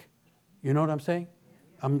mistake." You know what I'm saying?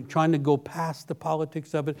 I'm trying to go past the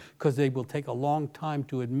politics of it, because they will take a long time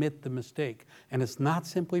to admit the mistake. And it's not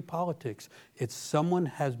simply politics. It's someone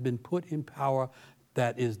has been put in power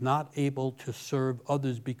that is not able to serve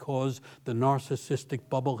others because the narcissistic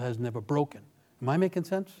bubble has never broken. Am I making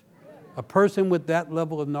sense? A person with that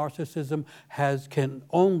level of narcissism can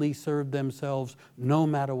only serve themselves no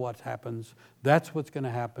matter what happens. That's what's going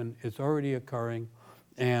to happen. It's already occurring.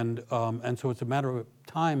 And so it's a matter of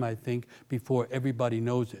time, I think, before everybody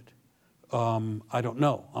knows it. I don't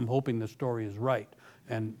know. I'm hoping the story is right.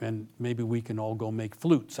 And maybe we can all go make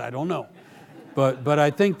flutes. I don't know. But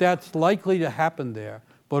I think that's likely to happen there.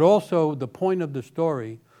 But also the point of the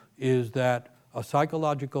story is that a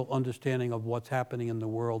psychological understanding of what's happening in the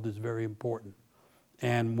world is very important.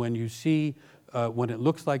 And when you see, when it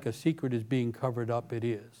looks like a secret is being covered up, it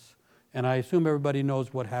is. And I assume everybody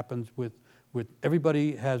knows what happens with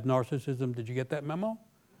everybody has narcissism. Did you get that memo?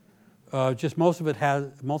 Just most of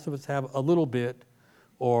us have a little bit,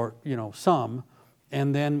 or some,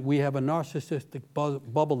 and then we have a narcissistic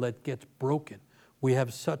bubble that gets broken. we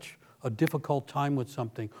have such a difficult time with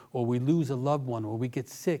something, or we lose a loved one, or we get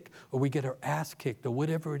sick, or we get our ass kicked, or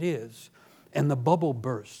whatever it is, and the bubble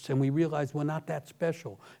bursts, and we realize we're not that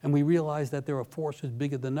special, and we realize that there are forces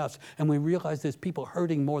bigger than us, and we realize there's people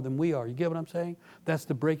hurting more than we are. You get what I'm saying? That's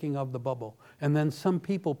the breaking of the bubble. And then some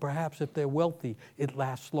people, perhaps if they're wealthy, it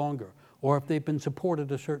lasts longer. Or if they've been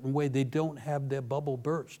supported a certain way, they don't have their bubble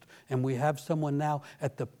burst. And we have someone now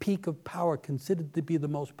at the peak of power, considered to be the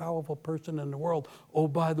most powerful person in the world. Oh,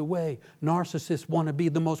 by the way, narcissists want to be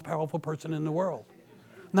the most powerful person in the world.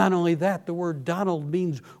 Not only that, the word Donald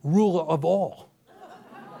means ruler of all.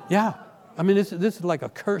 Yeah, I mean, this is like a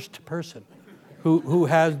cursed person who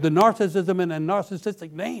has the narcissism in a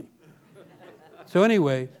narcissistic name. So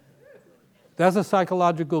anyway, that's a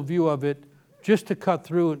psychological view of it, just to cut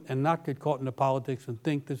through and not get caught into politics and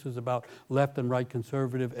think this is about left and right,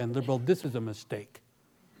 conservative and liberal. This is a mistake.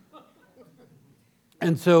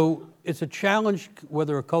 And so it's a challenge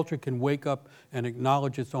whether a culture can wake up and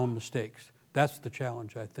acknowledge its own mistakes. That's the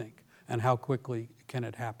challenge, I think, and how quickly can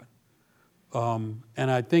it happen. And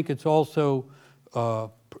I think it's also,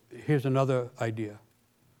 here's another idea.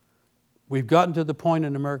 We've gotten to the point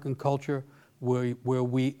in American culture where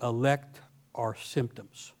we elect our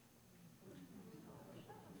symptoms.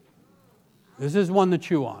 This is one to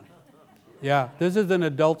chew on. Yeah, this is an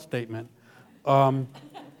adult statement.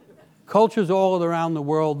 Cultures all around the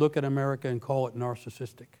world look at America and call it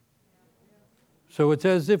narcissistic. So it's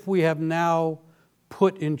as if we have now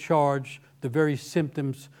put in charge the very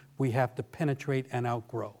symptoms we have to penetrate and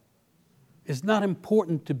outgrow. It's not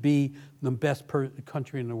important to be the best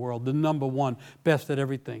country in the world, the number one, best at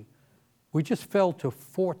everything. We just fell to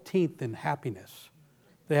 14th in happiness.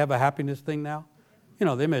 They have a happiness thing now. You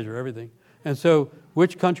know, they measure everything. And so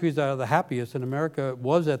which countries are the happiest? And America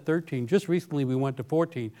was at 13. Just recently we went to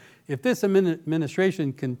 14. If this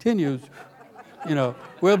administration continues, you know,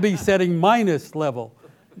 we'll be setting minus level.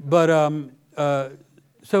 But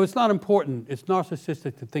so it's not important. It's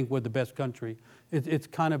narcissistic to think we're the best country. It's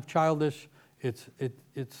kind of childish. It's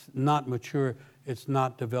not mature. It's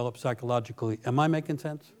not developed psychologically. Am I making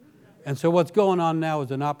sense? And so what's going on now is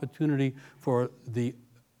an opportunity for the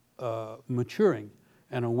maturing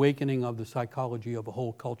and awakening of the psychology of a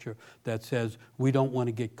whole culture that says we don't want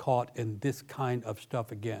to get caught in this kind of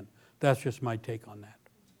stuff again. That's just my take on that.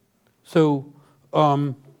 So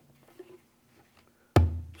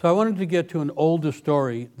I wanted to get to an older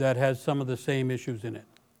story that has some of the same issues in it.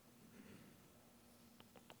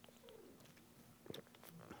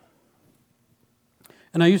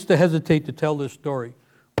 And I used to hesitate to tell this story,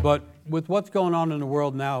 but with what's going on in the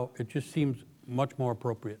world now, it just seems much more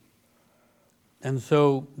appropriate. And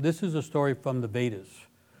so this is a story from the Vedas.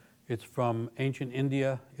 It's from ancient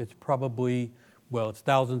India. It's probably, well, it's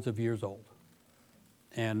thousands of years old.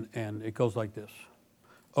 And it goes like this.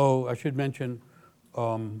 Oh, I should mention,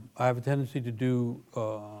 I have a tendency to do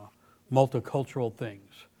multicultural things.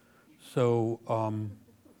 So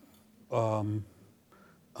I'm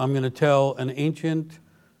going to tell an ancient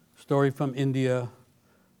story from India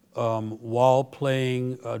while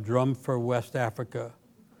playing a drum for West Africa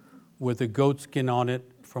with a goat skin on it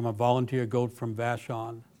from a volunteer goat from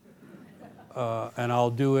Vashon. And I'll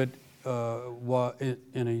do it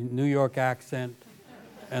in a New York accent,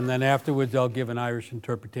 and then afterwards I'll give an Irish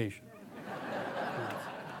interpretation.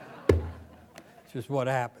 It's just what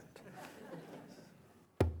happened.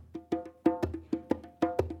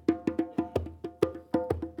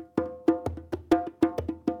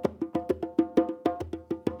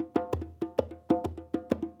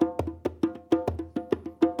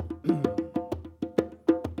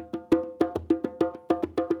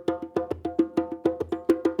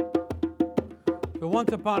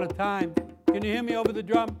 Once upon a time, can you hear me over the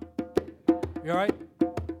drum? You all right?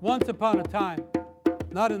 Once upon a time,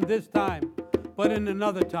 not in this time, but in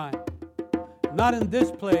another time. Not in this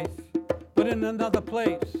place, but in another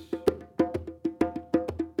place.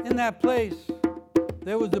 In that place,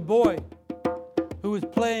 there was a boy who was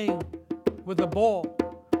playing with a ball,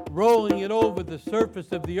 rolling it over the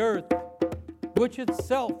surface of the earth, which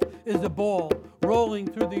itself is a ball rolling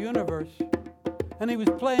through the universe. And he was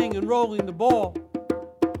playing and rolling the ball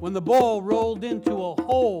when the ball rolled into a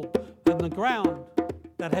hole in the ground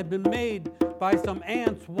that had been made by some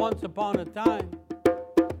ants once upon a time.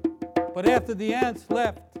 But after the ants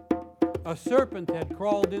left, a serpent had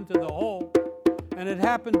crawled into the hole, and it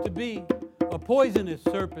happened to be a poisonous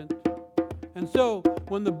serpent. And so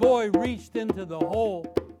when the boy reached into the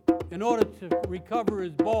hole in order to recover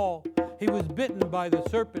his ball, he was bitten by the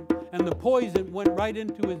serpent, and the poison went right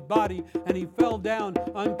into his body, and he fell down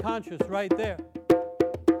unconscious right there.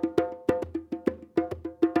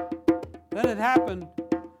 Then it happened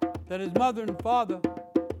that his mother and father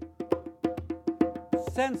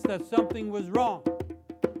sensed that something was wrong.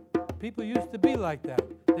 People used to be like that.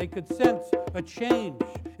 They could sense a change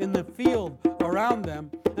in the field around them,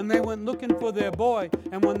 and they went looking for their boy,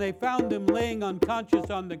 and when they found him laying unconscious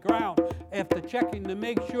on the ground, after checking to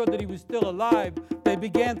make sure that he was still alive, they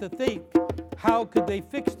began to think, how could they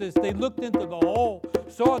fix this? They looked into the hole,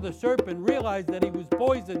 saw the serpent, realized that he was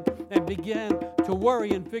poisoned, and began to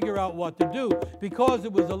worry and figure out what to do. Because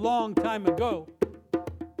it was a long time ago,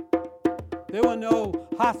 there were no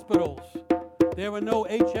hospitals. There were no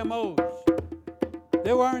HMOs.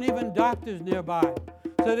 There weren't even doctors nearby.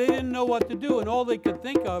 So they didn't know what to do, and all they could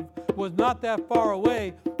think of was not that far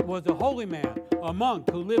away was a holy man, a monk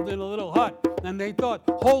who lived in a little hut. And they thought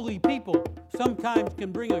holy people sometimes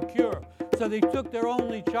can bring a cure. So they took their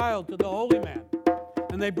only child to the holy man.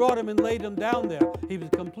 And they brought him and laid him down there. He was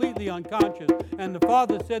completely unconscious. And the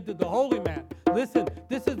father said to the holy man, listen,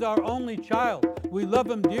 this is our only child. We love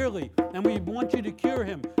him dearly, and we want you to cure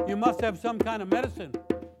him. You must have some kind of medicine.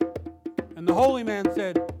 And the holy man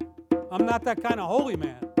said, I'm not that kind of holy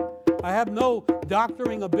man. I have no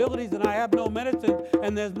doctoring abilities, and I have no medicine,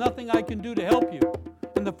 and there's nothing I can do to help you.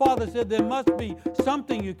 And the father said, there must be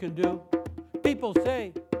something you can do. People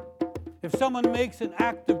say, if someone makes an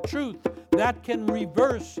act of truth, that can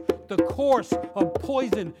reverse the course of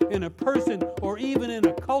poison in a person or even in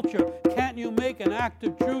a culture. Can't you make an act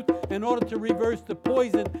of truth in order to reverse the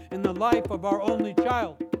poison in the life of our only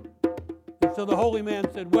child? And so the holy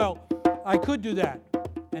man said, well, I could do that.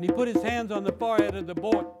 And he put his hands on the forehead of the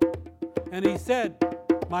boy. And he said,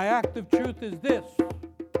 my act of truth is this.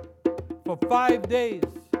 For 5 days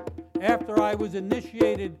after I was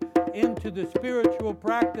initiated into the spiritual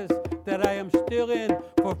practice that I am still in,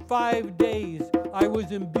 for 5 days I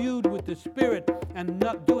was imbued with the Spirit and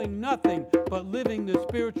not doing nothing but living the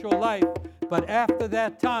spiritual life. But after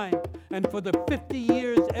that time, and for the 50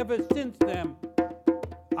 years ever since then,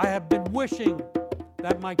 I have been wishing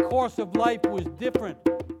that my course of life was different,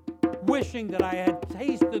 wishing that I had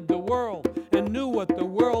tasted the world and knew what the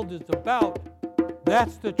world is about.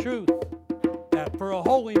 That's the truth. That for a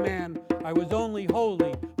holy man, I was only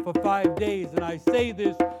holy for 5 days. And I say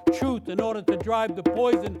this truth in order to drive the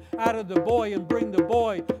poison out of the boy and bring the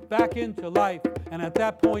boy back into life. And at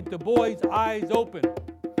that point, the boy's eyes opened.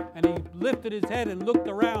 And he lifted his head and looked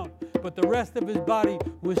around. But the rest of his body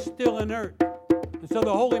was still inert. And so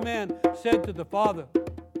the holy man said to the father,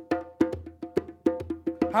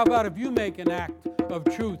 how about if you make an act of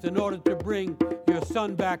truth in order to bring your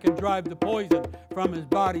son back and drive the poison from his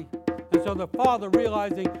body? And so the father,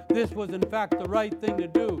 realizing this was in fact the right thing to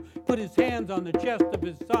do, put his hands on the chest of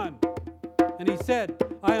his son. And he said,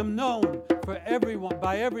 I am known by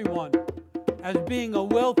everyone as being a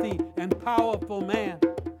wealthy and powerful man.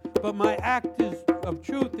 But my act of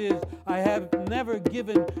truth is I have never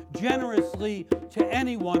given generously to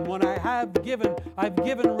anyone. When I have given, I've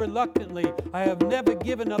given reluctantly. I have never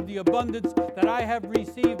given of the abundance that I have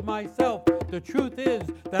received myself. The truth is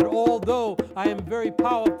that although I am very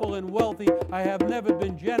powerful and wealthy, I have never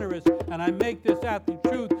been generous. And I make this act of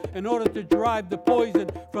truth in order to drive the poison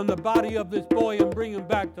from the body of this boy and bring him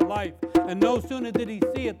back to life. And no sooner did he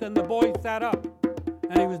see it than the boy sat up.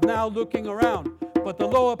 And he was now looking around. But the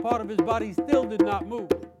lower part of his body still did not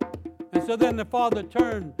move. And so then the father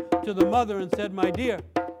turned to the mother and said, my dear,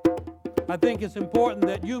 I think it's important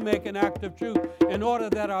that you make an act of truth in order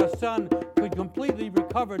that our son could completely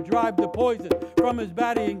recover, drive the poison from his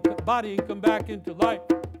body and come back into life.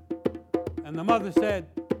 And the mother said,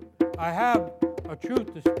 I have a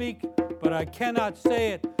truth to speak, but I cannot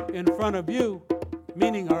say it in front of you,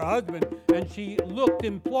 meaning her husband. And she looked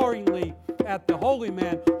imploringly at the holy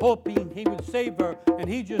man, hoping he would save her, and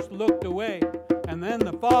he just looked away. And then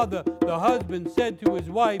the father, the husband, said to his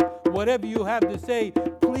wife, whatever you have to say,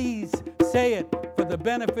 please say it for the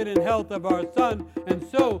benefit and health of our son. And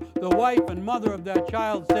so the wife and mother of that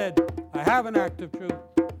child said, I have an act of truth.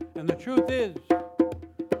 And the truth is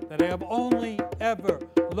that I have only ever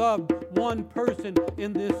loved one person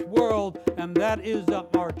in this world, and that is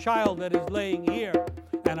our child that is laying here.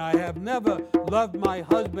 And I have never loved my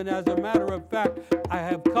husband. As a matter of fact, I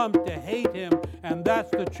have come to hate him. And that's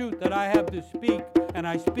the truth that I have to speak. And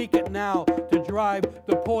I speak it now to drive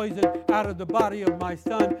the poison out of the body of my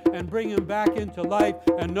son and bring him back into life.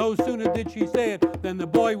 And no sooner did she say it than the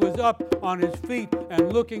boy was up on his feet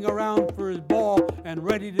and looking around for his ball and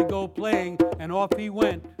ready to go playing. And off he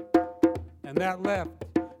went. And that left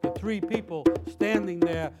the three people standing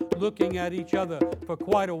there looking at each other for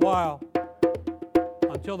quite a while,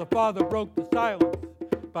 until the father broke the silence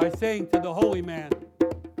by saying to the holy man,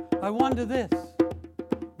 I wonder this.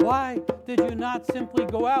 Why did you not simply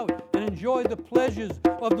go out and enjoy the pleasures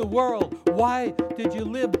of the world? Why did you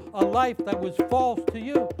live a life that was false to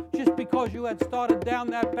you just because you had started down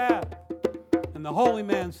that path? And the holy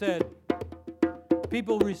man said,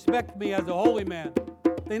 people respect me as a holy man.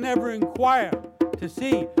 They never inquire to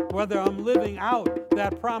see whether I'm living out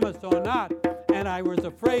that promise or not. And I was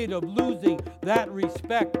afraid of losing that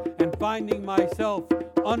respect and finding myself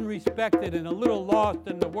unrespected and a little lost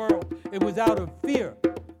in the world. It was out of fear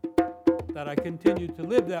that I continued to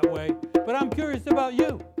live that way. But I'm curious about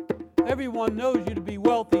you. Everyone knows you to be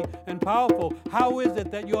wealthy and powerful. How is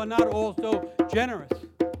it that you're not also generous?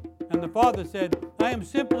 And the father said, I am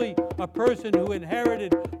simply a person who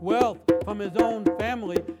inherited wealth from his own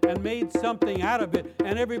family and made something out of it,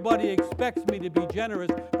 and everybody expects me to be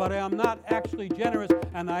generous, but I am not actually generous,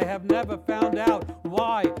 and I have never found out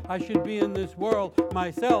why I should be in this world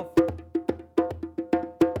myself.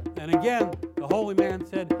 And again, the holy man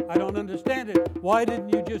said, I don't understand it. Why didn't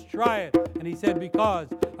you just try it? And he said, because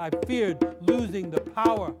I feared losing the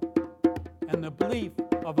power and the belief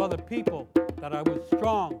of other people that I was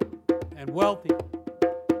strong and wealthy.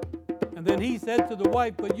 And then he said to the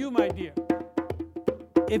wife, but you, my dear,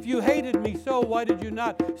 if you hated me so, why did you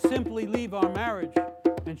not simply leave our marriage?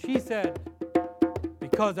 And she said,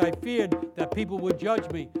 because I feared that people would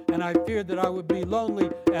judge me, and I feared that I would be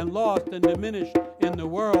lonely and lost and diminished in the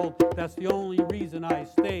world. That's the only reason I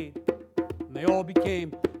stayed. And they all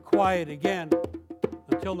became quiet again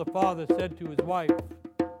until the father said to his wife,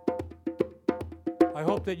 I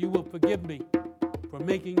hope that you will forgive me for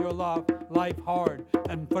making your life hard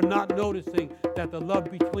and for not noticing that the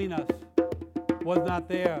love between us was not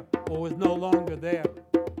there or was no longer there.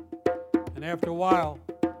 And after a while,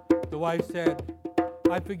 the wife said,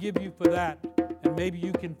 I forgive you for that, and maybe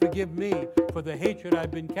you can forgive me for the hatred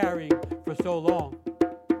I've been carrying for so long.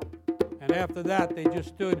 And after that, they just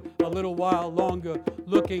stood a little while longer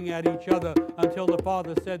looking at each other until the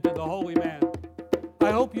father said to the holy man,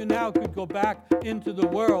 I hope you now could go back into the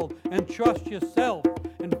world and trust yourself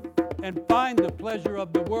and find the pleasure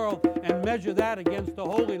of the world and measure that against the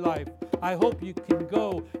holy life. I hope you can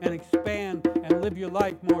go and expand and live your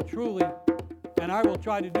life more truly, and I will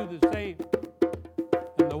try to do the same.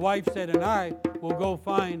 And the wife said, and I will go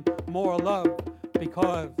find more love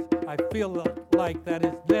because I feel like that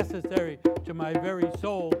is necessary to my very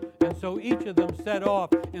soul. And so each of them set off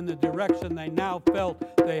in the direction they now felt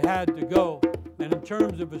they had to go. And in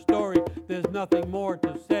terms of a story, there's nothing more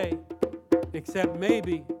to say, except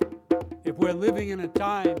maybe if we're living in a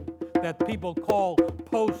time that people call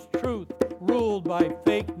post-truth, ruled by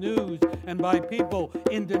fake news and by people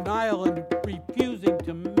in denial and refusing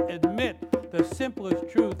to admit the simplest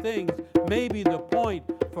true things, maybe the point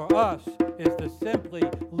for us is to simply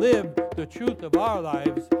live the truth of our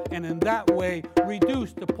lives and in that way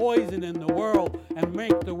reduce the poison in the world and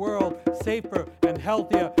make the world safer and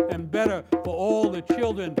healthier and better for all the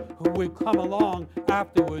children who will come along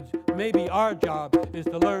afterwards. Maybe our job is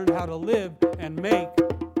to learn how to live and make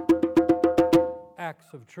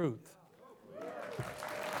acts of truth.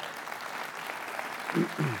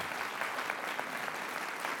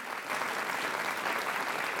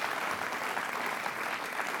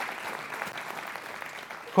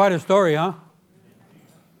 Quite a story, huh?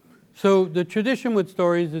 So the tradition with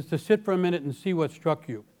stories is to sit for a minute and see what struck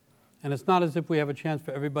you. And it's not as if we have a chance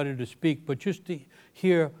for everybody to speak, but just to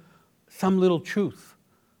hear some little truth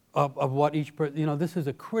of what each person, this is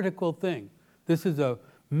a critical thing. This is a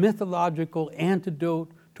mythological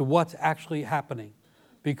antidote to what's actually happening.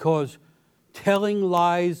 Because telling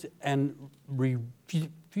lies and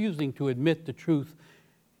refusing to admit the truth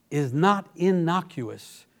is not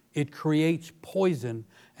innocuous. It creates poison,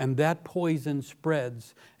 and that poison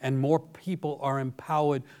spreads, and more people are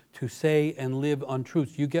empowered to say and live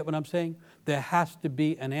untruths. You get what I'm saying? There has to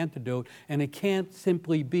be an antidote, and it can't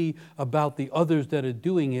simply be about the others that are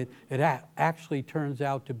doing it. It actually turns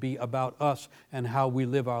out to be about us and how we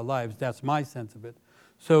live our lives. That's my sense of it.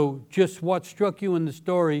 So just what struck you in the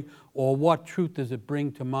story, or what truth does it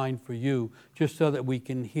bring to mind for you, just so that we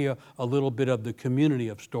can hear a little bit of the community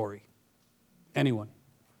of story. Anyone?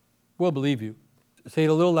 We'll believe you. Say it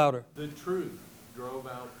a little louder. The truth drove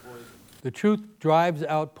out poison. The truth drives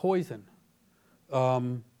out poison.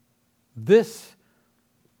 The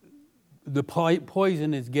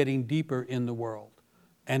poison is getting deeper in the world,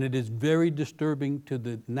 and it is very disturbing to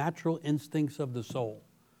the natural instincts of the soul.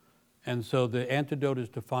 And so the antidote is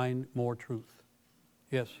to find more truth.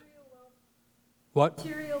 Yes? Material wealth. What?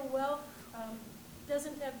 Material wealth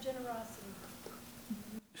doesn't have generosity.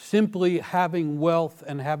 Simply having wealth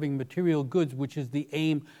and having material goods, which is the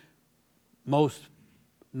aim most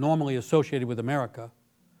normally associated with America,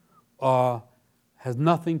 has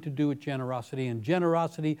nothing to do with generosity. And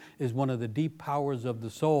generosity is one of the deep powers of the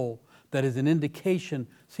soul that is an indication.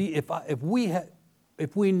 See, if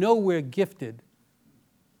we know we're gifted,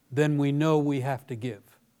 then we know we have to give.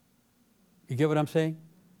 You get what I'm saying?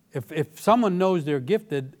 If someone knows they're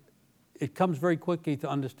gifted, it comes very quickly to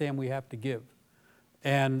understand we have to give.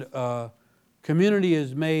 And community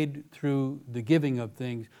is made through the giving of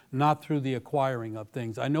things, not through the acquiring of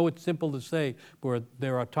things. I know it's simple to say, but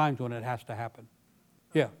there are times when it has to happen.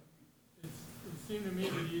 Yeah. It seemed to me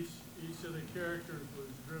that each of the characters was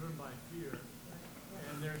driven by fear.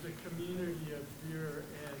 And there's a community of fear,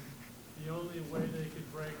 and the only way they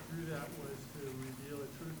could break through that was to reveal a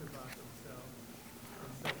truth about themselves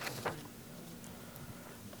and set them free.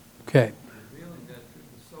 Okay. Revealing that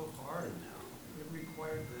truth is so hard. It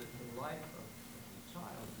required the life of the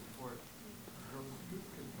child before those truth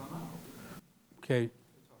could come out. Okay.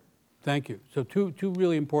 Thank you. So two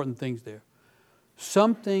really important things there.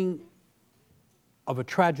 Something of a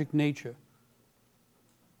tragic nature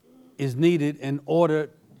is needed in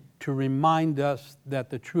order to remind us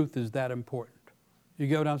that the truth is that important. You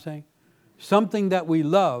get what I'm saying? Something that we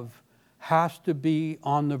love has to be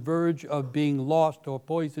on the verge of being lost or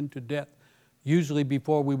poisoned to death, usually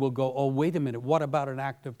before we will go, oh, wait a minute, what about an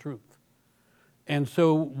act of truth? And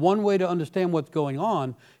so one way to understand what's going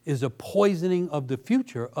on is a poisoning of the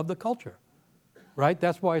future of the culture, right?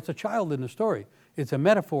 That's why it's a child in the story. It's a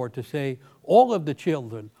metaphor to say all of the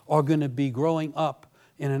children are going to be growing up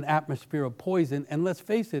in an atmosphere of poison. And let's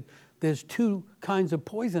face it, there's two kinds of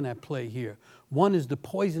poison at play here. One is the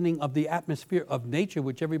poisoning of the atmosphere of nature,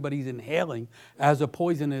 which everybody's inhaling as a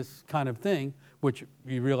poisonous kind of thing, which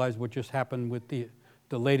you realize what just happened with the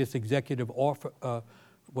latest executive offer,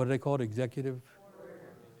 what do they call it? Executive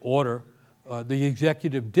order. The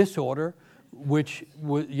executive disorder, which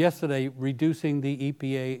was yesterday reducing the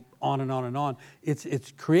EPA on and on and on.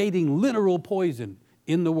 It's creating literal poison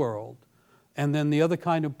in the world. And then the other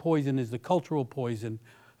kind of poison is the cultural poison,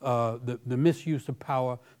 the misuse of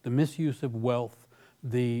power, the misuse of wealth,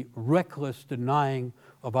 the reckless denying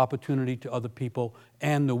of opportunity to other people,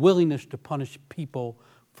 and the willingness to punish people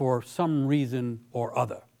for some reason or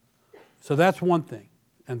other. So that's one thing,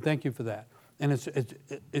 and thank you for that. And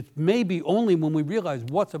it's maybe only when we realize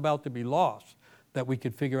what's about to be lost that we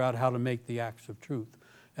could figure out how to make the acts of truth.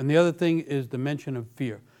 And the other thing is the mention of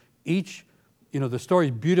fear. The story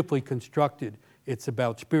is beautifully constructed. It's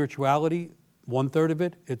about spirituality, 1/3 of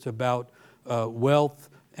it. It's about wealth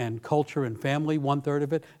and culture and family, 1/3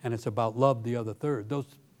 of it. And it's about love, the other third.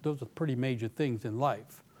 Those are pretty major things in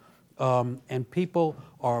life. And people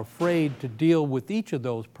are afraid to deal with each of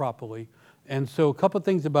those properly. And so a couple of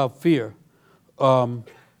things about fear.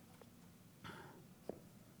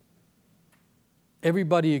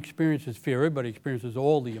 Everybody experiences fear. Everybody experiences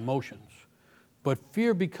all the emotions. But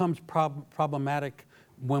fear becomes problematic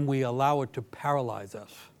when we allow it to paralyze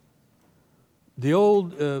us.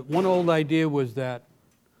 One old idea was that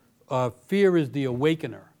fear is the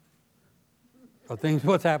awakener of things.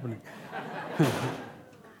 What's happening?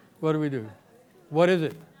 What do we do? What is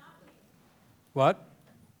it? What?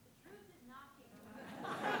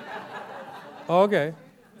 Oh, okay.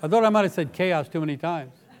 I thought I might have said chaos too many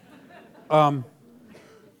times.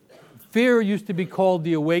 Fear used to be called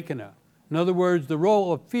the awakener. In other words, the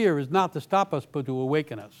role of fear is not to stop us, but to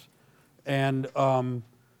awaken us. And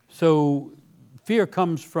so fear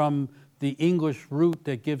comes from the English root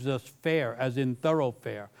that gives us fair, as in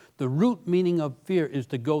thoroughfare. The root meaning of fear is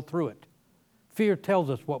to go through it. Fear tells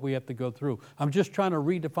us what we have to go through. I'm just trying to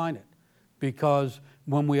redefine it, because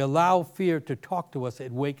when we allow fear to talk to us,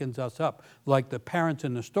 it wakens us up. Like the parents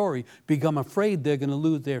in the story become afraid they're going to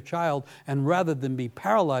lose their child, and rather than be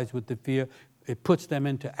paralyzed with the fear, it puts them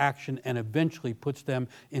into action and eventually puts them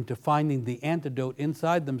into finding the antidote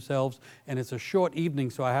inside themselves. And it's a short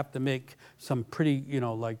evening, so I have to make some pretty,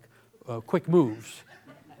 quick moves.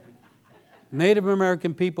 Native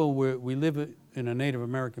American people, we live in a Native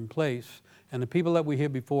American place, and the people that were here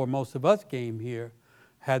before most of us came here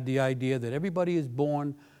had the idea that everybody is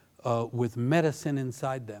born with medicine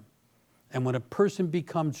inside them. And when a person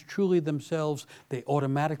becomes truly themselves, they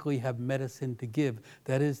automatically have medicine to give.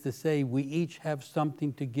 That is to say, we each have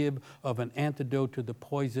something to give of an antidote to the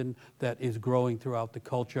poison that is growing throughout the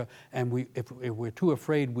culture. And if we're too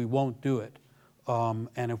afraid, we won't do it.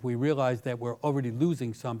 And if we realize that we're already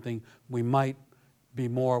losing something, we might be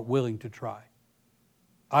more willing to try.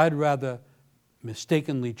 I'd rather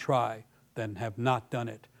mistakenly try than have not done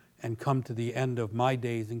it and come to the end of my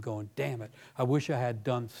days and going, damn it, I wish I had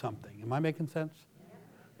done something. Am I making sense?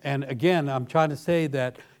 And again, I'm trying to say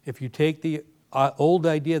that if you take the old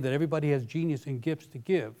idea that everybody has genius and gifts to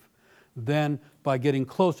give, then by getting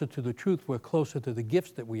closer to the truth, we're closer to the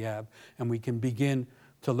gifts that we have, and we can begin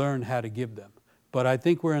to learn how to give them. But I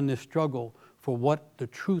think we're in this struggle for what the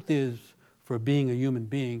truth is for being a human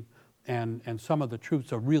being, and some of the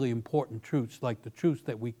truths are really important truths, like the truths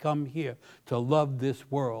that we come here to love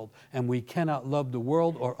this world, and we cannot love the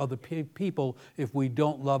world or other people if we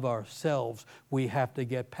don't love ourselves. We have to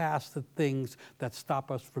get past the things that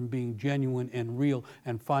stop us from being genuine and real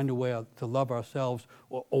and find a way to love ourselves,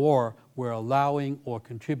 or we're allowing or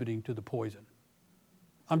contributing to the poison.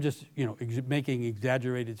 I'm just, making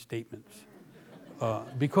exaggerated statements.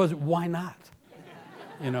 Because why not?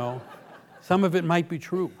 Some of it might be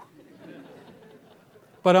true.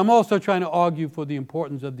 But I'm also trying to argue for the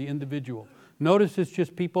importance of the individual. Notice it's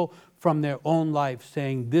just people from their own life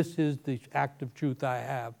saying, this is the act of truth I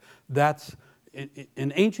have. That's,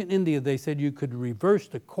 in ancient India, they said you could reverse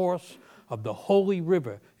the course of the holy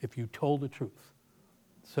river if you told the truth.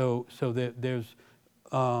 So there's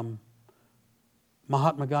Mahatma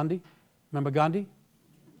Gandhi. Remember Gandhi?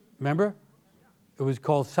 Remember? It was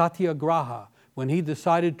called Satyagraha, when he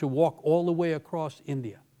decided to walk all the way across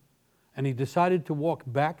India. And he decided to walk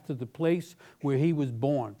back to the place where he was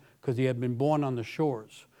born, because he had been born on the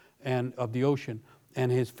shores of the ocean.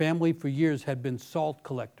 And his family for years had been salt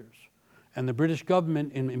collectors. And the British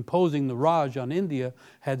government, in imposing the Raj on India,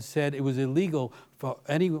 had said it was illegal for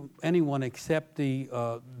anyone except the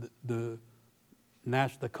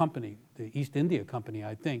company, the East India Company,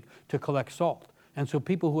 I think, to collect salt. And so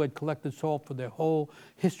people who had collected salt for their whole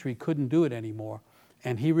history couldn't do it anymore.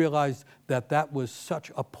 And he realized that that was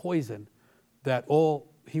such a poison that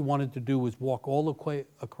all he wanted to do was walk all the way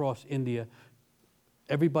across India,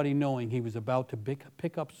 everybody knowing he was about to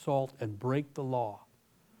pick up salt and break the law.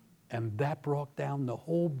 And that brought down the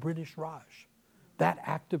whole British Raj, that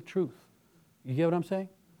act of truth. You get what I'm saying?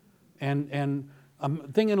 And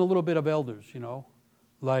I'm thinking a little bit of elders,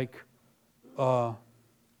 like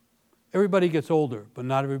everybody gets older, but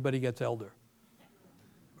not everybody gets elder,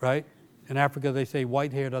 right? In Africa, they say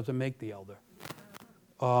white hair doesn't make the elder.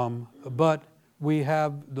 But we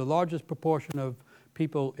have the largest proportion of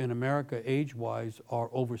people in America, age-wise, are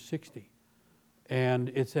over 60.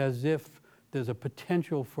 And it's as if there's a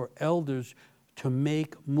potential for elders to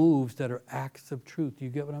make moves that are acts of truth. You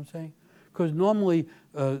get what I'm saying? Because normally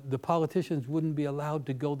the politicians wouldn't be allowed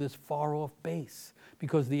to go this far off base,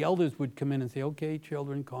 because the elders would come in and say, okay,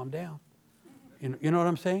 children, calm down. You know what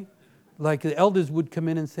I'm saying? Like the elders would come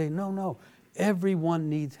in and say, no, everyone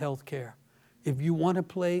needs health care. If you want to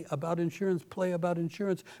play about insurance, play about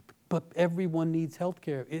insurance, but everyone needs health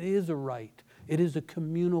care. It is a right. It is a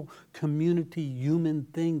community, human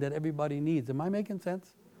thing that everybody needs. Am I making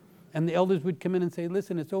sense? And the elders would come in and say,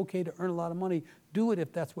 listen, it's okay to earn a lot of money. Do it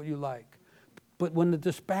if that's what you like. But when the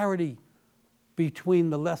disparity between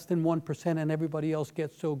the less than 1% and everybody else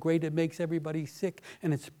gets so great, it makes everybody sick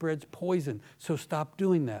and it spreads poison. So stop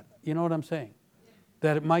doing that. You know what I'm saying?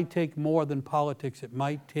 That it might take more than politics. It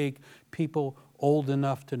might take people old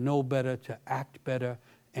enough to know better, to act better,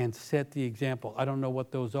 and set the example. I don't know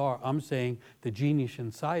what those are. I'm saying the genius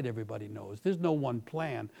inside everybody knows. There's no one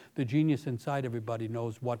plan. The genius inside everybody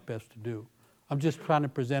knows what best to do. I'm just trying to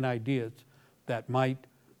present ideas that might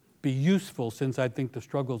be useful, since I think the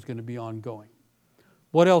struggle is going to be ongoing.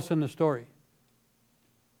 What else in the story?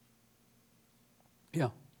 Yeah.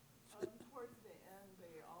 Towards the end,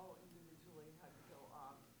 they all individually had to go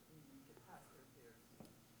off and get past their fears,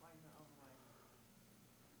 find their own way.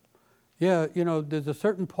 Yeah, there's a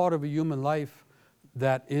certain part of a human life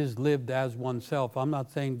that is lived as oneself. I'm not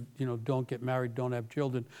saying, don't get married, don't have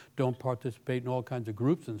children, don't participate in all kinds of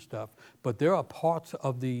groups and stuff, but there are parts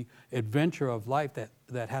of the adventure of life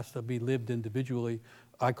that has to be lived individually.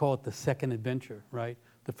 I call it the second adventure, right?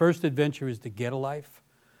 The first adventure is to get a life,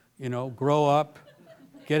 grow up,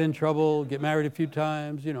 get in trouble, get married a few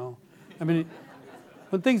times, I mean,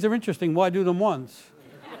 when things are interesting, why do them once?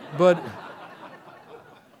 But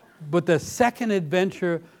the second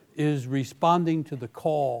adventure is responding to the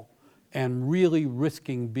call and really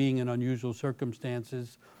risking being in unusual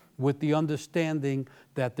circumstances, with the understanding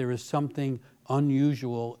that there is something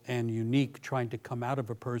unusual and unique trying to come out of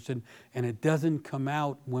a person, and it doesn't come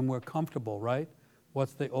out when we're comfortable, right?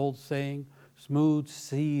 What's the old saying? Smooth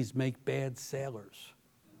seas make bad sailors.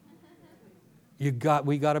 We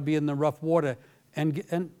got to be in the rough water,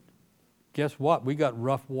 and guess what? We got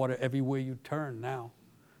rough water everywhere you turn now.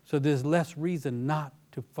 So there's less reason not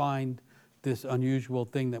to find this unusual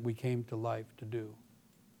thing that we came to life to do.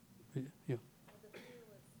 Yeah. The fear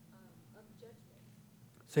was of judgment.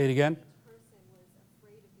 Say it again. Each person was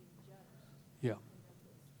afraid of being judged. Yeah. And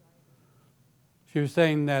that was driving. She was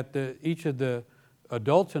saying that each of the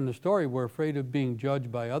adults in the story were afraid of being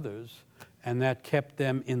judged by others, and that kept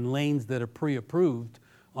them in lanes that are pre-approved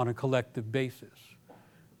on a collective basis.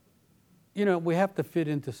 You know, we have to fit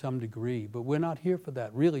into some degree, but we're not here for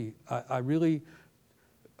that. Really, I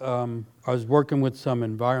was working with some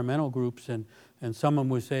environmental groups, and someone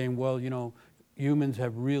was saying, well, you know, humans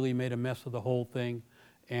have really made a mess of the whole thing,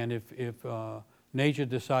 and if nature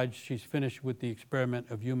decides she's finished with the experiment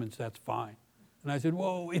of humans, that's fine. And I said,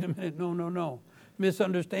 whoa, wait a minute, no.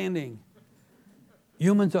 Misunderstanding.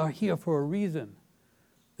 Humans are here for a reason.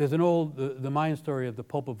 There's an old, the Mayan story of the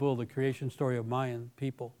Popol Vuh, the creation story of Mayan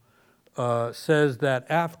people, says that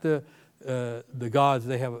after the gods,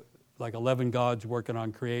 they have like 11 gods working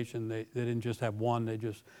on creation. They didn't just have one. They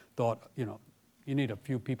just thought, you know, you need a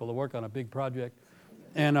few people to work on a big project.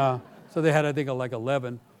 And so they had, I think, like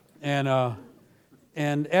 11.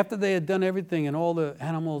 And after they had done everything, and all the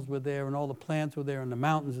animals were there, and all the plants were there, and the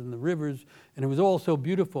mountains and the rivers, and it was all so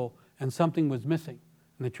beautiful, and something was missing.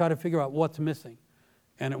 And they tried to figure out what's missing.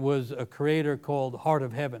 And it was a creator called Heart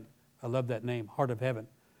of Heaven. I love that name, Heart of Heaven,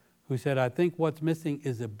 who said, I think what's missing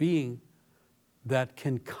is a being that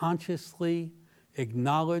can consciously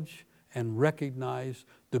acknowledge and recognize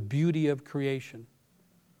the beauty of creation.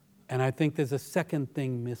 And I think there's a second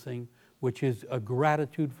thing missing, which is a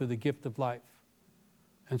gratitude for the gift of life.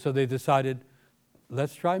 And so they decided,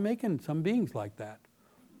 let's try making some beings like that.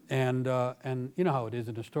 And you know how it is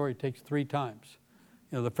in a story, it takes 3 times.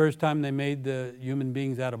 You know, the first time they made the human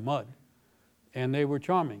beings out of mud, and they were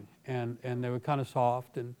charming, and they were kind of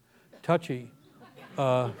soft and touchy.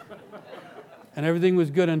 And everything was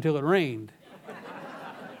good until it rained.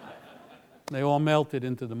 They all melted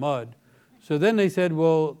into the mud. So then they said,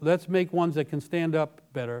 well, let's make ones that can stand up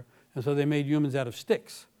better. And so they made humans out of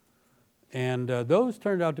sticks. And those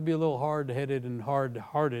turned out to be a little hard-headed and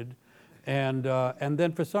hard-hearted. And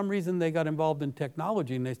then for some reason they got involved in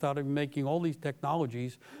technology, and they started making all these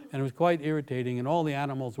technologies, and it was quite irritating. And all the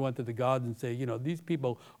animals went to the gods and say, you know, these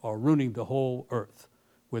people are ruining the whole earth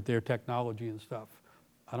with their technology and stuff.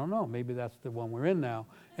 I don't know, maybe that's the one we're in now.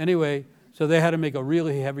 Anyway, so they had to make a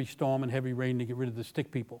really heavy storm and heavy rain to get rid of the stick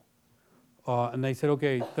people. And they said,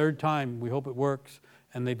 okay, 3rd time, we hope it works.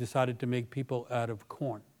 And they decided to make people out of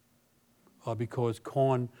corn, because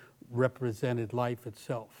corn represented life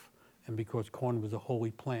itself, and because corn was a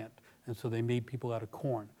holy plant. And so they made people out of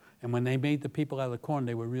corn. And when they made the people out of corn,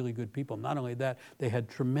 they were really good people. Not only that, they had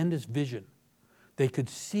tremendous vision. They could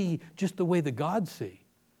see just the way the gods see,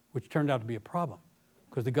 which turned out to be a problem,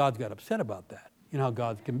 because the gods got upset about that. You know how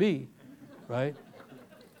gods can be, right?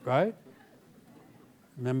 Right?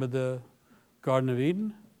 Remember the Garden of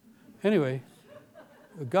Eden? Anyway,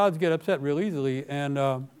 the gods get upset real easily, and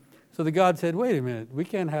so the gods said, wait a minute, we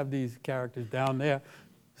can't have these characters down there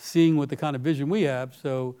seeing with the kind of vision we have,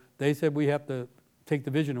 so they said we have to take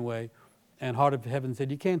the vision away, and Heart of Heaven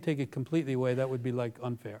said, you can't take it completely away, that would be like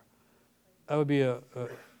unfair. That would be a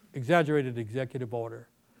exaggerated executive order.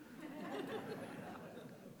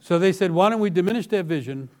 So they said, why don't we diminish their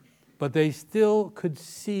vision, but they still could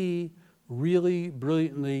see really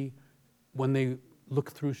brilliantly when they look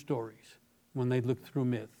through stories, when they look through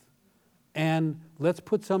myth. And let's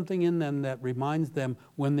put something in them that reminds them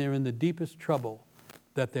when they're in the deepest trouble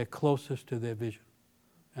that they're closest to their vision.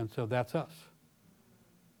 And so that's us.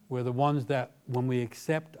 We're the ones that, when we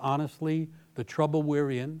accept honestly the trouble we're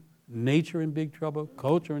in, nature in big trouble,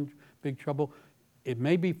 culture in big trouble, it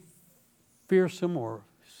may be fearsome or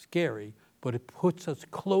scary, but it puts us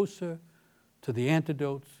closer to the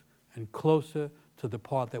antidotes and closer to the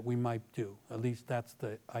part that we might do. At least that's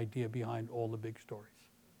the idea behind all the big stories.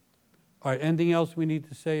 All right, anything else we need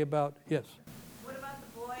to say about? Yes? What about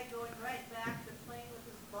the boy going right back to playing with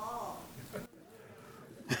his ball?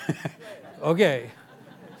 Okay,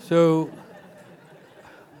 so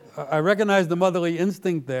I recognize the motherly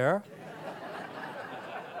instinct there.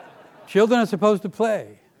 Children are supposed to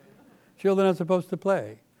play. Children are supposed to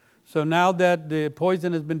play. So now that the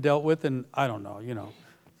poison has been dealt with, and I don't know, you know,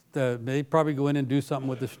 they probably go in and do something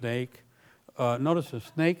with the snake. Notice the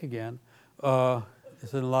snake again.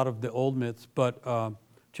 It's in a lot of the old myths, but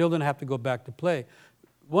children have to go back to play.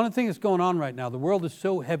 One of the things that's going on right now, the world is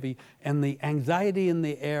so heavy, and the anxiety in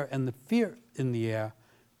the air and the fear in the air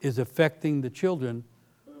is affecting the children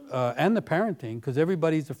and the parenting, because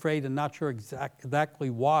everybody's afraid and not sure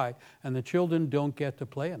exactly why, and the children don't get to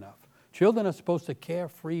play enough. Children are supposed to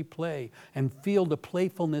carefree play and feel the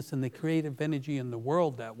playfulness and the creative energy in the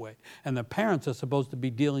world that way. And the parents are supposed to be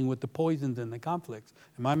dealing with the poisons and the conflicts.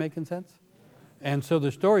 Am I making sense? And so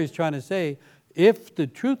the story is trying to say, if the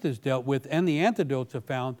truth is dealt with and the antidotes are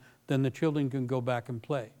found, then the children can go back and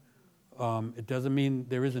play. It doesn't mean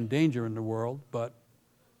there isn't danger in the world, but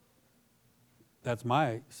That's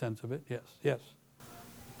my sense of it. Yes, yes.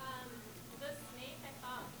 The snake, I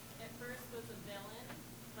thought at first was a villain,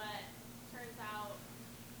 but turns out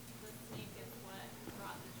the snake is what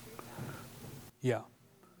brought the truth out. Yeah.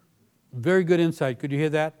 Very good insight. Could you hear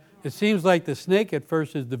that? It seems like the snake at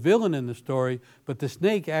first is the villain in the story, but the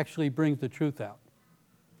snake actually brings the truth out.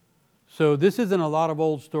 So this is in a lot of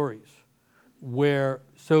old stories where,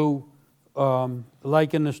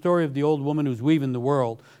 like in the story of the old woman who's weaving the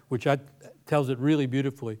world, which tells it really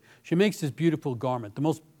beautifully. She makes this beautiful garment, the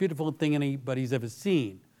most beautiful thing anybody's ever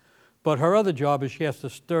seen. But her other job is she has to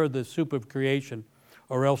stir the soup of creation,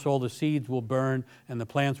 or else all the seeds will burn and the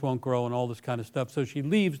plants won't grow and all this kind of stuff. So she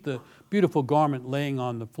leaves the beautiful garment laying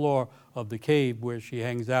on the floor of the cave where she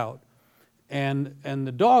hangs out. And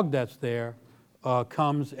the dog that's there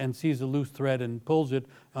comes and sees a loose thread and pulls it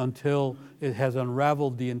until it has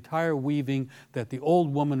unraveled the entire weaving that the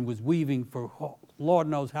old woman was weaving for Lord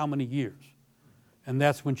knows how many years. And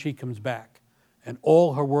that's when she comes back. And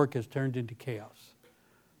all her work has turned into chaos.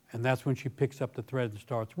 And that's when she picks up the thread and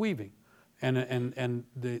starts weaving. And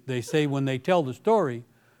they say when they tell the story,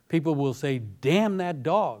 people will say, damn that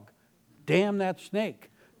dog, damn that snake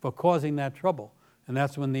for causing that trouble. And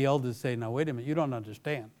that's when the elders say, now wait a minute, you don't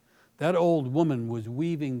understand. That old woman was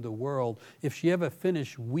weaving the world. If she ever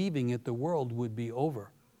finished weaving it, the world would be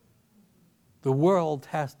over. The world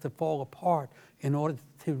has to fall apart in order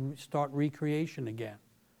to start recreation again.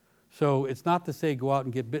 So it's not to say go out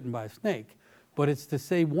and get bitten by a snake, but it's to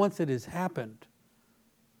say once it has happened,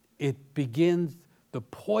 it begins, the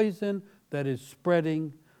poison that is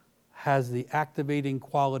spreading has the activating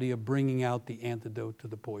quality of bringing out the antidote to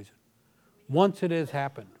the poison. Once it has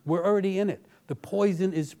happened, we're already in it. The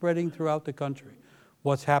poison is spreading throughout the country.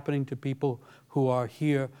 What's happening to people who are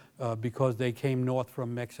here because they came north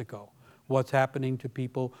from Mexico? What's happening to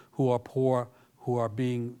people who are poor, who are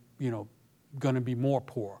being, going to be more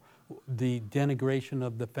poor? The denigration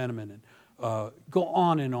of the feminine. Go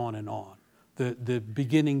on and on and on. The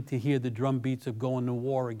beginning to hear the drum beats of going to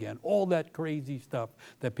war again. All that crazy stuff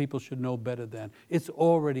that people should know better than. It's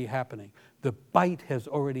already happening. The bite has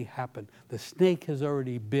already happened. The snake has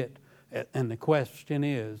already bit. And the question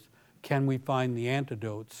is, can we find the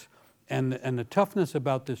antidotes? And the toughness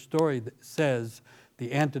about this story that says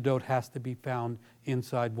the antidote has to be found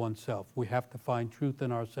inside oneself. We have to find truth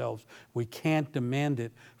in ourselves. We can't demand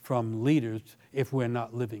it from leaders if we're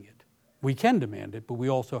not living it. We can demand it, but we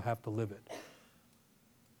also have to live it.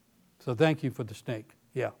 So thank you for the snake.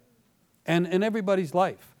 Yeah. And in everybody's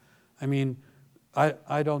life. I mean,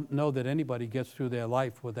 I don't know that anybody gets through their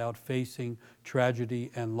life without facing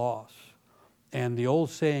tragedy and loss. And the old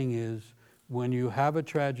saying is, when you have a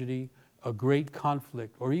tragedy, a great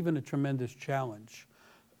conflict, or even a tremendous challenge,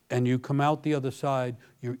 and you come out the other side,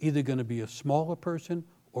 you're either going to be a smaller person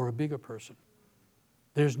or a bigger person.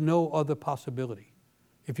 There's no other possibility.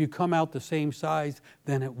 If you come out the same size,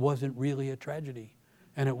 then it wasn't really a tragedy,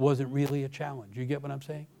 and it wasn't really a challenge. You get what I'm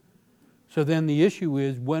saying? So then the issue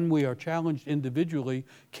is, when we are challenged individually,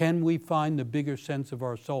 can we find the bigger sense of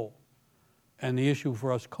our soul? And the issue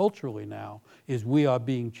for us culturally now is we are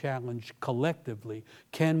being challenged collectively.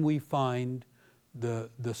 Can we find the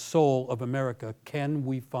soul of America? Can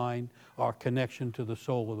we find our connection to the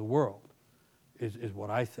soul of the world? Is what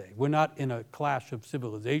I say. We're not in a clash of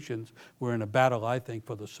civilizations. We're in a battle, I think,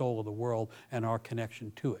 for the soul of the world and our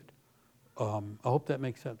connection to it. I hope that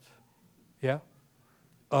makes sense. Yeah?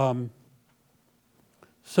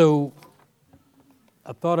 So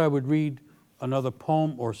I thought I would read another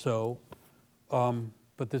poem or so,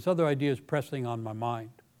 but this other idea is pressing on my mind.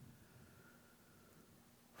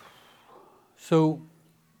 So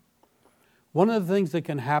one of the things that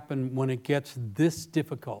can happen when it gets this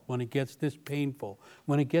difficult, when it gets this painful,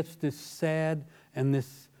 when it gets this sad and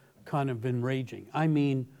this kind of enraging, I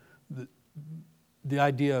mean the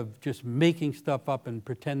idea of just making stuff up and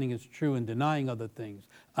pretending it's true and denying other things.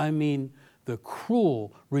 I mean the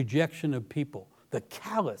cruel rejection of people, the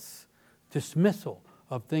callous dismissal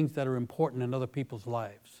of things that are important in other people's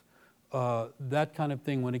lives. That kind of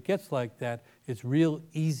thing, when it gets like that, it's real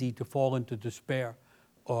easy to fall into despair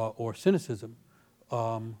or cynicism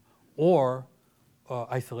or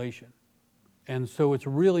isolation. And so it's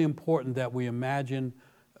really important that we imagine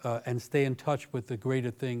and stay in touch with the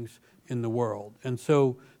greater things in the world. And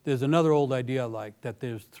so there's another old idea like that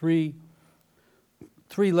there's three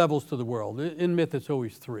levels to the world. In myth, it's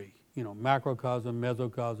always three. Macrocosm,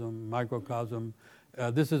 mesocosm, microcosm.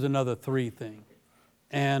 This is another three thing.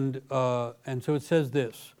 And so it says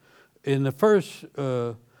this. In the first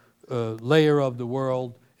layer of the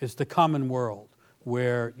world is the common world,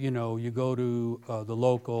 where you go to the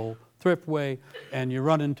local, Thriftway, and you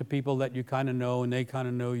run into people that you kind of know, and they kind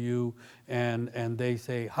of know you, and they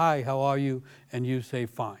say, "Hi, how are you?" And you say,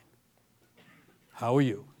 "Fine. How are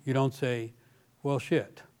you?" You don't say, "Well,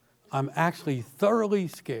 shit, I'm actually thoroughly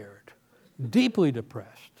scared, deeply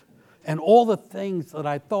depressed, and all the things that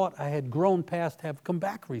I thought I had grown past have come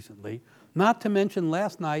back recently. Not to mention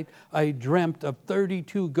last night I dreamt of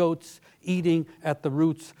 32 goats eating at the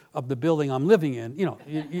roots of the building I'm living in."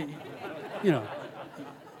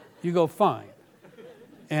 You go, "Fine."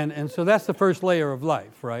 And so that's the first layer of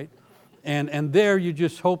life, right? And there you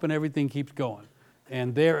just hope and everything keeps going.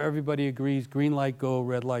 And there everybody agrees, green light go,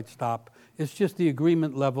 red light stop. It's just the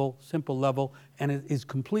agreement level, simple level, and it is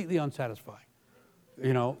completely unsatisfying.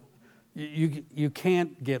 You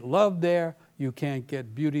can't get love there, you can't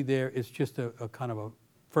get beauty there. It's just a kind of a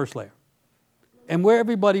first layer. And where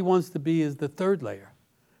everybody wants to be is the third layer.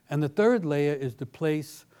 And the third layer is the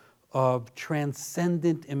place of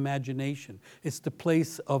transcendent imagination. It's the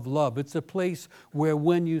place of love. It's a place where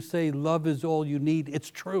when you say love is all you need, it's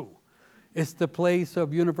true. It's the place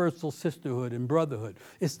of universal sisterhood and brotherhood.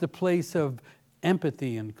 It's the place of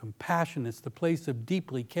empathy and compassion. It's the place of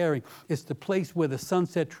deeply caring. It's the place where the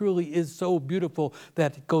sunset truly is so beautiful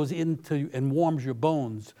that it goes into and warms your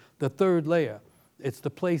bones. The third layer. It's the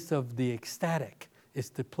place of the ecstatic. It's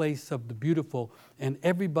the place of the beautiful, and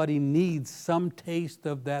everybody needs some taste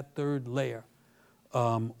of that third layer,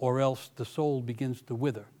 or else the soul begins to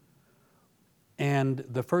wither. And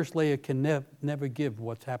the first layer can never give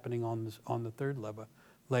what's happening on the third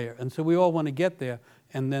layer. And so we all want to get there,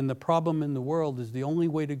 and then the problem in the world is the only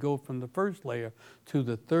way to go from the first layer to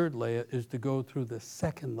the third layer is to go through the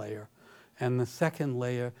second layer. And the second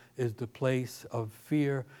layer is the place of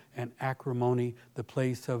fear and acrimony, the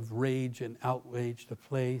place of rage and outrage, the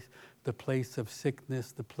place of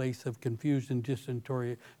sickness, the place of confusion,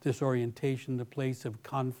 disorientation, the place of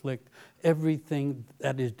conflict. Everything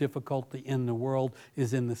that is difficulty in the world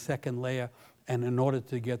is in the second layer. And in order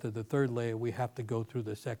to get to the third layer, we have to go through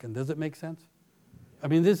the second. Does it make sense? I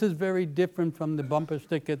mean, this is very different from the bumper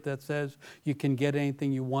sticker that says you can get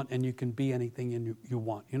anything you want and you can be anything you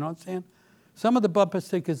want. You know what I'm saying? Some of the bumper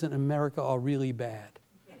stickers in America are really bad.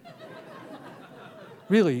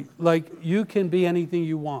 Really, like you can be anything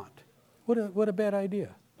you want. What a bad idea.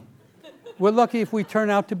 We're lucky if we turn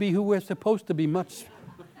out to be who we're supposed to be, much.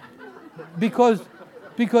 Because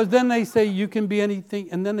then they say you can be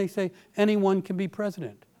anything, and then they say anyone can be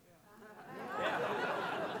president.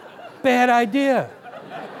 Bad idea.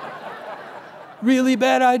 Really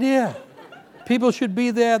bad idea. People should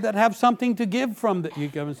be there that have something to give from you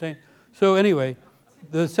get what I'm saying? So anyway,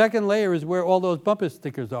 the second layer is where all those bumper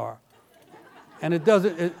stickers are. And it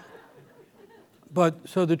doesn't, but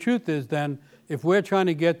so the truth is then, if we're trying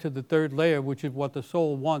to get to the third layer, which is what the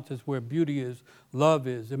soul wants, is where beauty is, love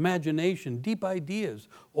is, imagination, deep ideas,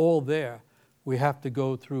 all there, we have to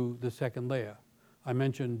go through the second layer. I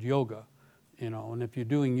mentioned yoga, and if you're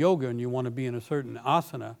doing yoga and you want to be in a certain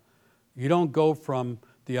asana, you don't go from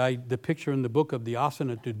the picture in the book of the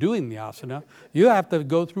asana to doing the asana. You have to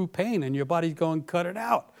go through pain, and your body's going, cut it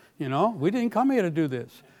out. We didn't come here to do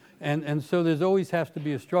this. And so there's always has to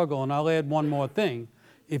be a struggle. And I'll add one more thing.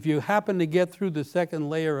 If you happen to get through the second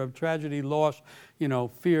layer of tragedy, loss,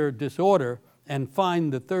 fear, disorder, and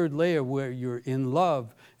find the third layer where you're in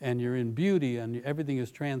love and you're in beauty and everything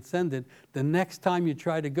is transcendent, the next time you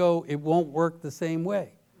try to go, it won't work the same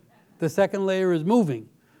way. The second layer is moving.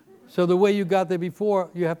 So the way you got there before,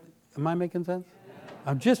 you have to, am I making sense?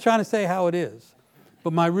 I'm just trying to say how it is.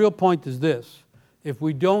 But my real point is this. If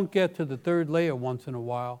we don't get to the third layer once in a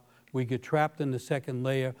while, we get trapped in the second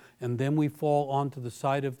layer, and then we fall onto the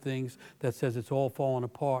side of things that says it's all falling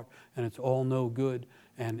apart and it's all no good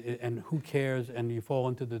and who cares, and you fall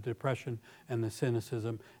into the depression and the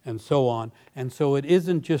cynicism and so on. And so it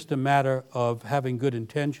isn't just a matter of having good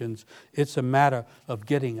intentions, it's a matter of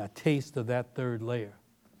getting a taste of that third layer.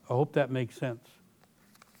 I hope that makes sense.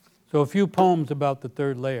 So a few poems about the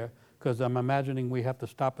third layer, because I'm imagining we have to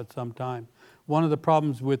stop at some time. One of the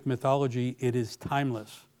problems with mythology, it is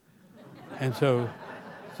timeless. And so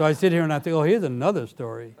I sit here and I think, oh, here's another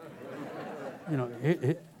story.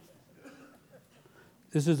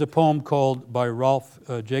 This is a poem by Ralph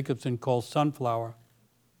Jacobson called Sunflower.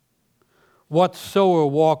 What sower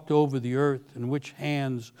walked over the earth, and which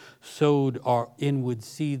hands sowed our inward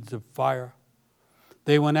seeds of fire?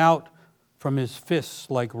 They went out from his fists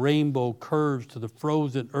like rainbow curves to the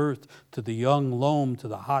frozen earth, to the young loam, to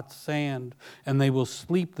the hot sand, and they will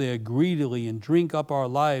sleep there greedily and drink up our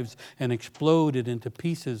lives and explode it into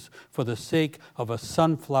pieces for the sake of a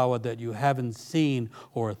sunflower that you haven't seen,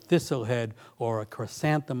 or a thistlehead, or a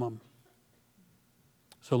chrysanthemum.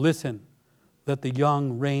 So listen, let the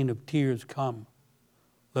young rain of tears come.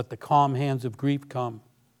 Let the calm hands of grief come.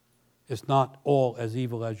 It's not all as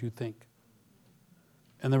evil as you think.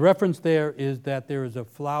 And the reference there is that there is a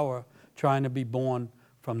flower trying to be born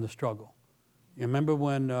from the struggle. You remember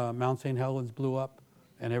when Mount St. Helens blew up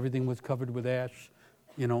and everything was covered with ash,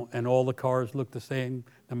 and all the cars looked the same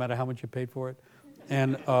no matter how much you paid for it?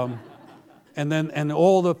 And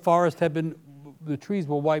all the forest the trees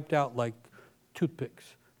were wiped out like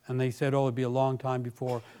toothpicks. And they said, it'd be a long time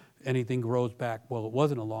before anything grows back. Well, it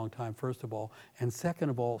wasn't a long time, first of all. And second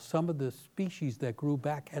of all, some of the species that grew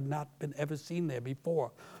back had not been ever seen there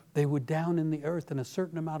before. They were down in the earth, and a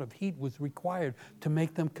certain amount of heat was required to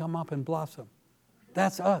make them come up and blossom.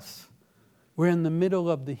 That's us. We're in the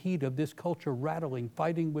middle of the heat of this culture rattling,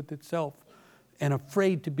 fighting with itself, and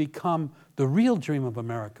afraid to become the real dream of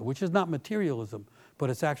America, which is not materialism, but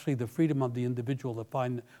it's actually the freedom of the individual to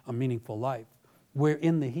find a meaningful life. We're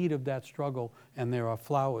in the heat of that struggle, and there are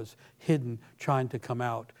flowers hidden trying to come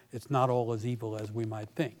out. It's not all as evil as we might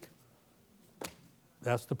think.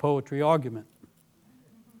 That's the poetry argument.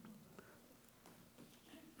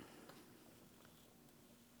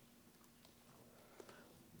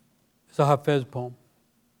 It's a Hafez poem.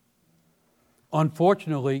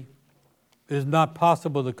 Unfortunately, it is not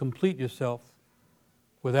possible to complete yourself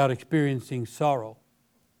without experiencing sorrow.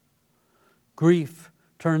 Grief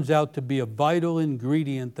turns out to be a vital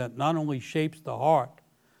ingredient that not only shapes the heart,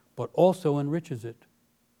 but also enriches it.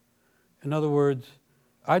 In other words,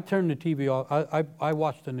 I turn the TV off, I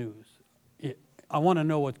watch the news. I want to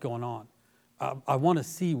know what's going on. I want to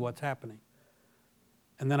see what's happening.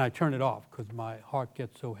 And then I turn it off because my heart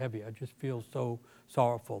gets so heavy. I just feel so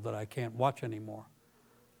sorrowful that I can't watch anymore.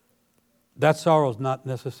 That sorrow is not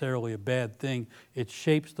necessarily a bad thing. It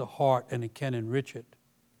shapes the heart and it can enrich it.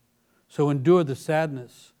 So endure the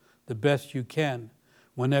sadness the best you can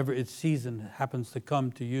whenever its season happens to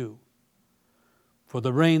come to you. For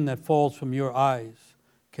the rain that falls from your eyes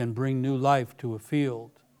can bring new life to a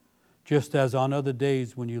field, just as on other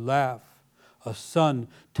days when you laugh, a sun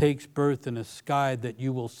takes birth in a sky that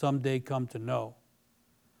you will someday come to know.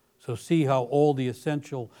 So see how all the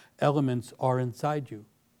essential elements are inside you,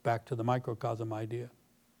 back to the microcosm idea.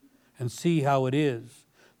 And see how it is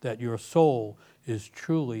that your soul is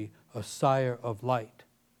truly a sire of light.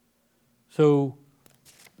 So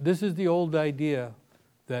this is the old idea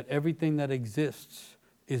that everything that exists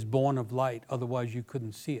is born of light, otherwise you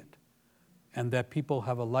couldn't see it. And that people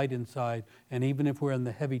have a light inside, and even if we're in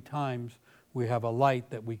the heavy times, we have a light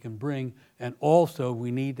that we can bring, and also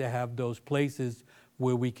we need to have those places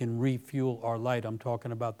where we can refuel our light. I'm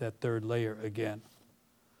talking about that third layer again.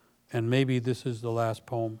 And maybe this is the last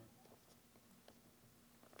poem.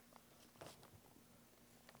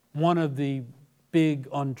 One of the big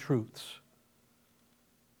untruths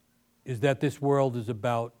is that this world is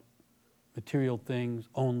about material things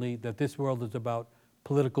only, that this world is about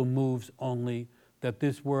political moves only, that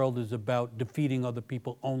this world is about defeating other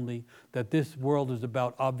people only, that this world is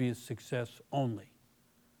about obvious success only.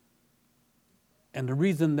 And the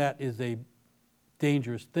reason that is a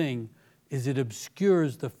dangerous thing is it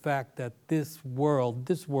obscures the fact that this world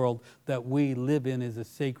that we live in is a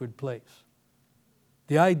sacred place.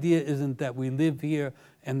 The idea isn't that we live here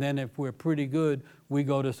and then if we're pretty good, we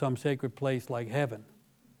go to some sacred place like heaven.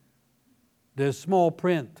 There's small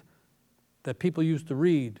print that people used to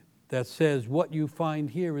read that says what you find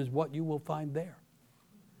here is what you will find there.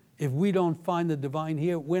 If we don't find the divine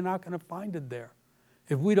here, we're not going to find it there.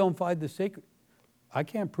 If we don't find the sacred, I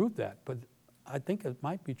can't prove that, but I think it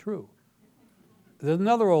might be true. There's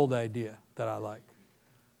another old idea that I like.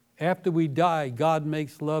 After we die, God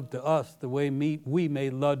makes love to us the way we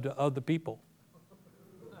made love to other people.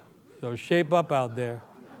 So shape up out there.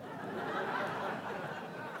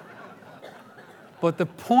 But the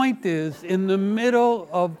point is, in the middle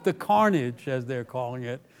of the carnage, as they're calling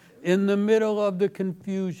it, in the middle of the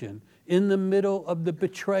confusion, in the middle of the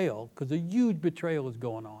betrayal, because a huge betrayal is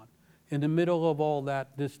going on, in the middle of all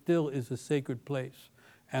that, this still is a sacred place.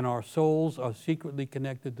 And our souls are secretly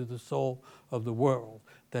connected to the soul of the world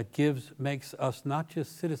that makes us not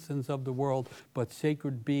just citizens of the world, but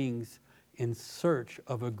sacred beings in search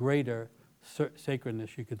of a greater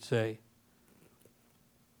sacredness, you could say.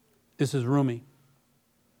 This is Rumi.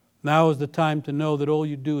 Now is the time to know that all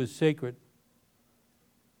you do is sacred.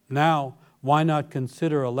 Now, why not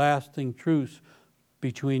consider a lasting truce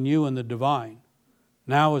between you and the divine?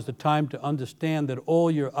 Now is the time to understand that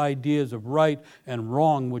all your ideas of right and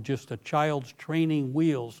wrong were just a child's training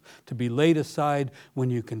wheels to be laid aside when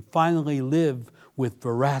you can finally live with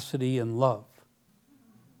veracity and love.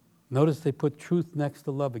 Notice they put truth next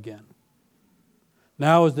to love again.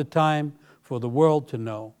 Now is the time for the world to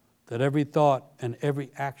know that every thought and every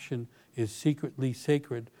action is secretly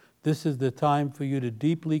sacred. This is the time for you to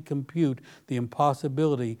deeply compute the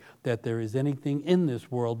impossibility that there is anything in this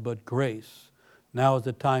world but grace. Now is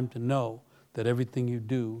the time to know that everything you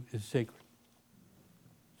do is sacred.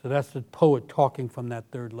 So that's the poet talking from that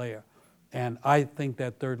third layer. And I think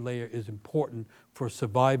that third layer is important for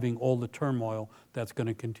surviving all the turmoil that's going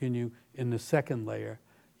to continue in the second layer.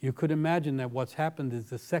 You could imagine that what's happened is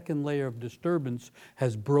the second layer of disturbance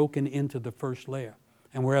has broken into the first layer.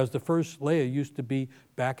 And whereas the first layer used to be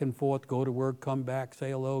back and forth, go to work, come back, say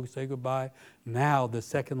hello, say goodbye, now the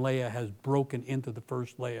second layer has broken into the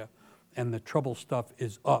first layer. And the trouble stuff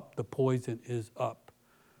is up, the poison is up.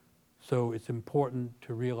 So it's important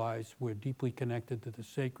to realize we're deeply connected to the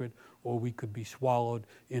sacred, or we could be swallowed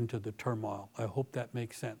into the turmoil. I hope that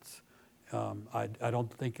makes sense. I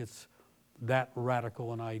don't think it's that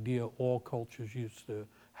radical an idea. All cultures used to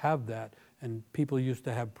have that, and people used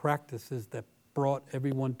to have practices that brought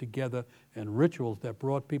everyone together and rituals that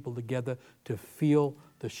brought people together to feel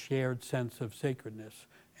the shared sense of sacredness.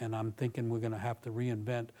 And I'm thinking we're going to have to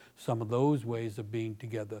reinvent some of those ways of being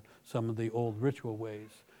together, some of the old ritual ways.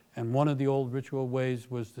 And one of the old ritual ways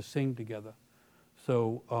was to sing together.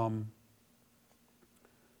 So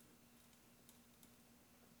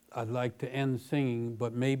I'd like to end singing,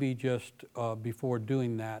 but maybe just before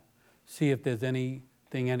doing that, see if there's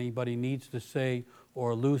anything anybody needs to say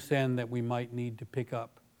or a loose end that we might need to pick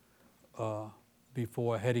up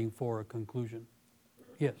before heading for a conclusion.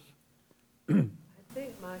 Yes? I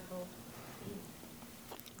think, Michael,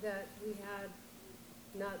 that we had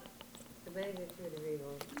not the magnitude of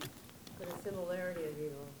evil, but a similarity of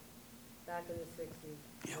evil back in the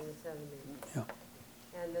 60s and the 70s. Yeah.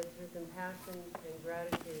 And that through compassion and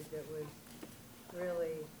gratitude that was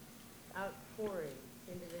really outpouring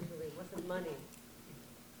individually, it wasn't money.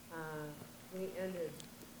 We ended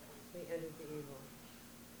the evil.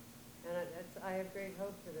 And I have great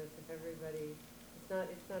hope for this. If everybody,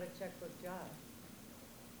 it's not a checkbook job.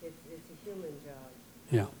 It's a human job.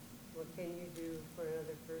 Yeah. What can you do for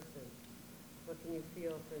another person? What can you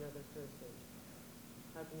feel for another person?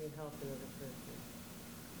 How can you help another person?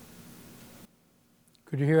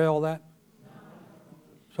 Could you hear all that?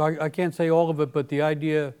 So I can't say all of it, but the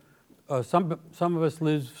idea, some of us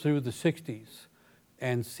lived through the 60s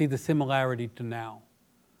and see the similarity to now,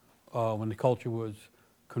 when the culture was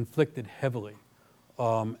conflicted heavily,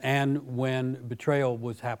 and when betrayal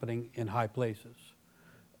was happening in high places,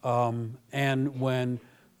 and when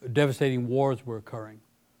devastating wars were occurring.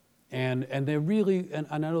 And they're really, and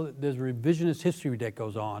I know that there's revisionist history that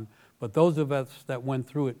goes on, but those of us that went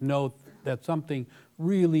through it know that something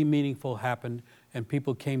really meaningful happened and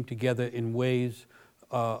people came together in ways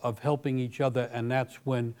of helping each other, and that's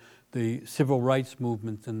when the civil rights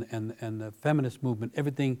movement and the feminist movement,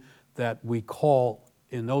 everything that we call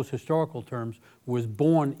in those historical terms, was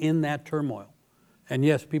born in that turmoil. And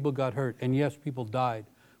yes, people got hurt, and yes, people died,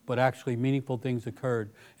 but actually meaningful things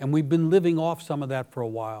occurred. And we've been living off some of that for a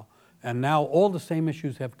while, and now all the same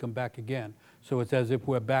issues have come back again. So it's as if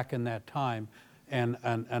we're back in that time. And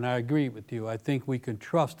I agree with you. I think we can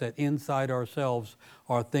trust that inside ourselves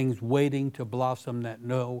are things waiting to blossom that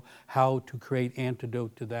know how to create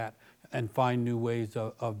antidote to that and find new ways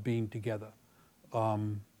of being together.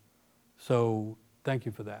 So thank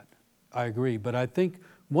you for that. I agree. But I think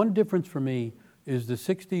one difference for me is the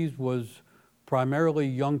 60s was primarily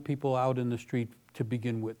young people out in the street to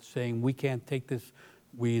begin with, saying, we can't take this,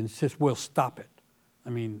 we insist, we'll stop it. I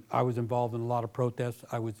mean, I was involved in a lot of protests.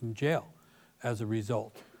 I was in jail as a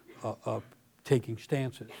result of taking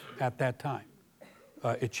stances at that time.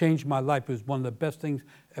 It changed my life. It was one of the best things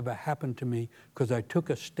ever happened to me because I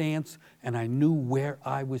took a stance and I knew where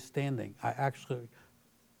I was standing. I actually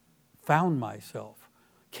found myself,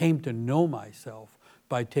 came to know myself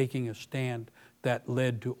by taking a stand that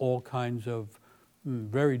led to all kinds of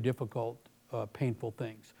very difficult, painful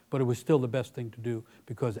things. But it was still the best thing to do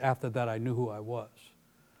because after that I knew who I was.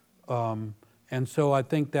 And so I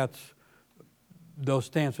think those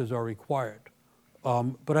stances are required.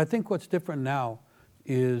 But I think what's different now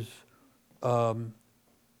is the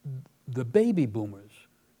baby boomers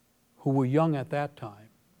who were young at that time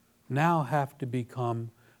now have to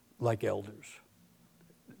become like elders.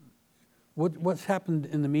 What's happened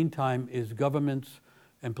in the meantime is governments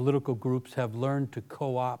and political groups have learned to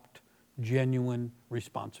co-opt genuine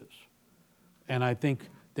responses. And I think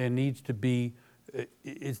there needs to be,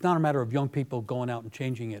 it's not a matter of young people going out and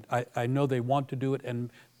changing it. I know they want to do it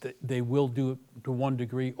and they will do it to one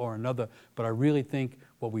degree or another, but I really think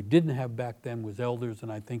what we didn't have back then was elders,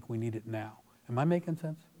 and I think we need it now. Am I making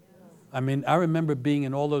sense? I mean, I remember being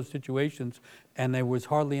in all those situations and there was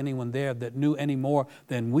hardly anyone there that knew any more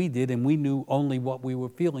than we did, and we knew only what we were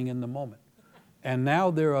feeling in the moment. And now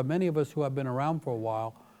there are many of us who have been around for a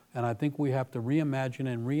while, and I think we have to reimagine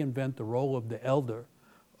and reinvent the role of the elder,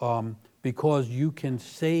 because you can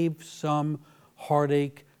save some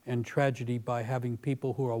heartache and tragedy by having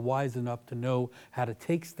people who are wise enough to know how to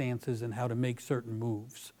take stances and how to make certain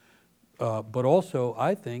moves. But also,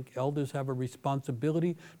 I think elders have a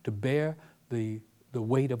responsibility to bear the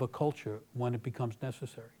weight of a culture when it becomes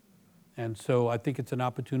necessary. And so I think it's an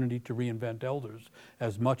opportunity to reinvent elders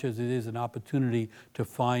as much as it is an opportunity to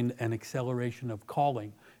find an acceleration of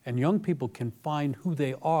calling. And young people can find who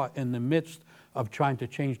they are in the midst of trying to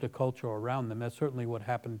change the culture around them. That's certainly what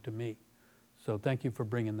happened to me. So thank you for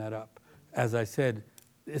bringing that up. As I said,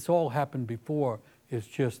 it's all happened before. It's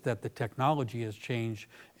just that the technology has changed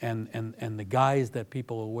and the guise that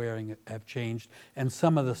people are wearing have changed, and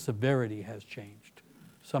some of the severity has changed.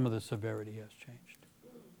 Some of the severity has changed.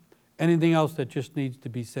 Anything else that just needs to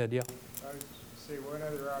be said? Yeah? I was just say one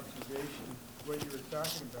other observation. What you were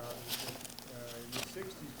talking about is that in the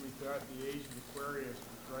 60s we thought the age of Aquarius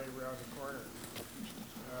was right around the corner,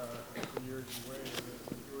 some years away.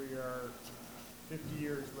 And here we are 50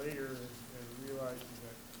 years later and realizing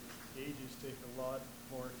that ages take a lot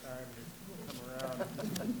more time to come around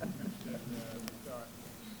than we thought.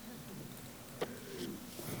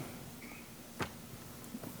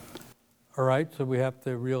 All right, so we have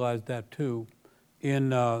to realize that too. In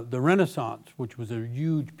the Renaissance, which was a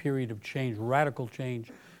huge period of change, radical change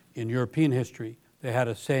in European history, they had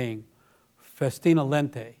a saying, festina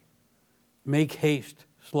lente, make haste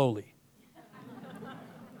slowly.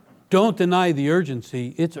 Don't deny the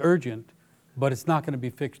urgency, it's urgent, but it's not going to be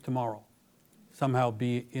fixed tomorrow. Somehow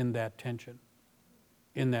be in that tension,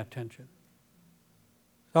 in that tension.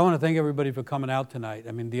 So I want to thank everybody for coming out tonight.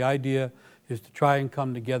 I mean, the idea is to try and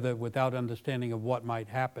come together without understanding of what might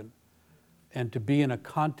happen, and to be in a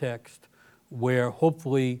context where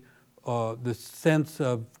hopefully the sense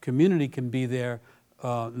of community can be there,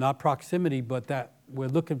 not proximity, but that we're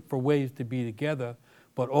looking for ways to be together,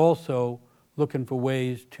 but also looking for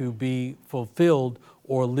ways to be fulfilled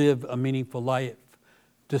or live a meaningful life,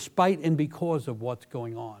 despite and because of what's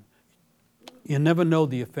going on. You never know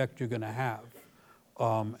the effect you're going to have,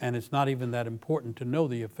 and it's not even that important to know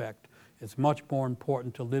the effect. It's much more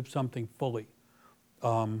important to live something fully,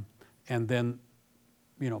 and then,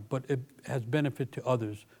 but it has benefit to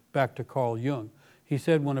others. Back to Carl Jung. He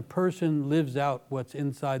said when a person lives out what's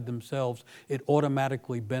inside themselves, it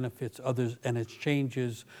automatically benefits others and it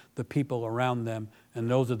changes the people around them, and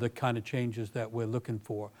those are the kind of changes that we're looking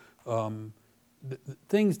for. The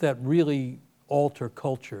things that really alter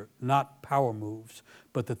culture, not power moves,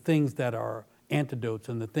 but the things that are antidotes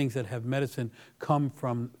and the things that have medicine come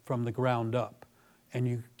from the ground up.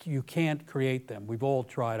 And you can't create them. We've all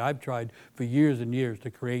tried. I've tried for years and years to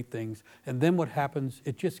create things. And then what happens,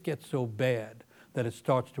 it just gets so bad that it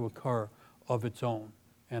starts to occur of its own.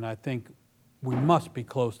 And I think we must be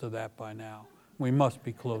close to that by now. We must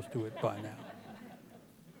be close to it by now.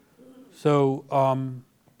 So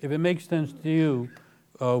if it makes sense to you,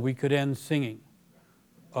 we could end singing.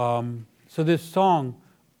 So this song,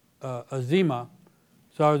 Azima,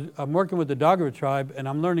 so I'm working with the Dagara tribe, and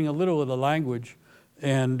I'm learning a little of the language,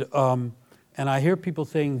 and I hear people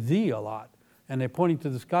saying Z a lot, and they're pointing to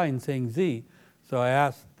the sky and saying Z. So I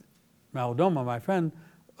asked Malodoma, my friend,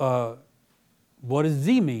 what does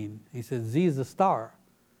Z mean? He said, Z is a star.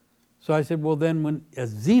 So I said, well then when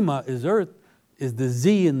Azima is Earth, is the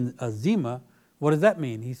Z in Azima, what does that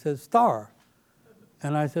mean? He says, star.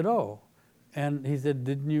 And I said, oh. And he said,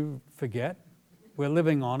 didn't you forget? We're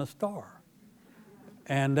living on a star.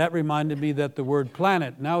 And that reminded me that the word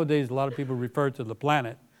planet, nowadays a lot of people refer to the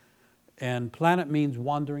planet, and planet means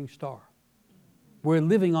wandering star. We're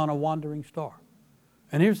living on a wandering star.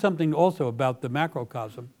 And here's something also about the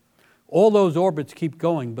macrocosm. All those orbits keep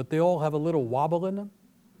going, but they all have a little wobble in them.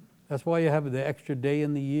 That's why you have the extra day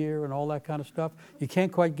in the year and all that kind of stuff. You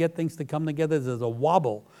can't quite get things to come together. There's a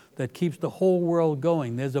wobble that keeps the whole world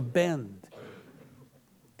going. There's a bend.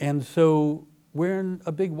 And so we're in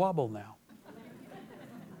a big wobble now.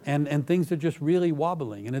 And things are just really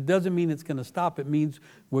wobbling. And it doesn't mean it's going to stop. It means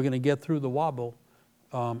we're going to get through the wobble.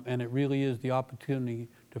 And it really is the opportunity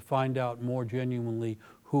to find out more genuinely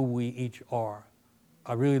who we each are.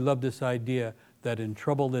 I really love this idea that in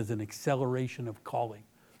trouble there's an acceleration of calling.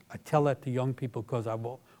 I tell that to young people because I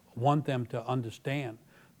want them to understand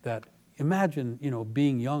that imagine,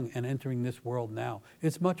 being young and entering this world now.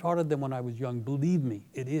 It's much harder than when I was young. Believe me,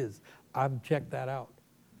 it is. I've checked that out.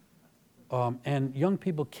 And young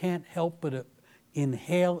people can't help but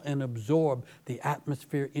inhale and absorb the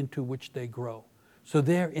atmosphere into which they grow. So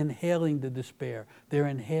they're inhaling the despair, they're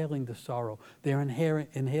inhaling the sorrow, they're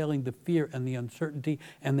inhaling the fear and the uncertainty,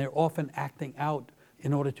 and they're often acting out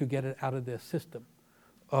in order to get it out of their system.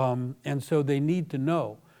 And so they need to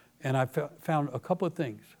know. And I found a couple of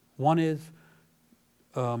things. One is,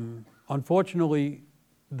 unfortunately,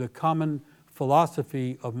 the common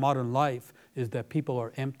philosophy of modern life is that people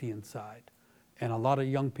are empty inside. And a lot of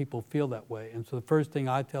young people feel that way. And so the first thing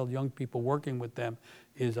I tell young people working with them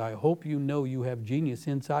is, I hope you know you have genius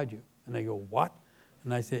inside you. And they go, what?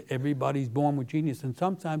 And I say, everybody's born with genius. And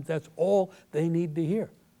sometimes that's all they need to hear.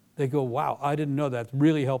 They go, wow, I didn't know that. That's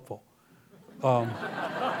really helpful.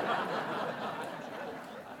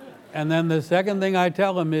 And then the second thing I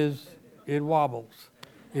tell them is, it wobbles.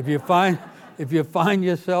 If you find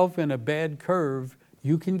yourself in a bad curve,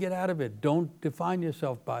 you can get out of it. Don't define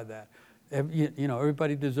yourself by that. You know,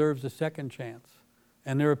 everybody deserves a second chance.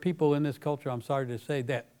 And there are people in this culture, I'm sorry to say,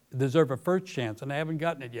 that deserve a first chance, and they haven't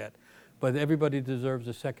gotten it yet. But everybody deserves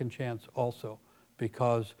a second chance also,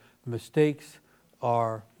 because mistakes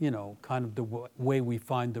are, you know, kind of the way we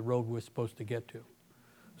find the road we're supposed to get to.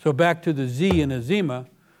 So back to the Z in Azima,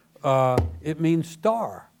 it means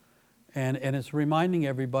star. And it's reminding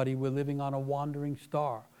everybody we're living on a wandering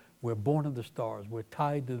star. We're born of the stars. We're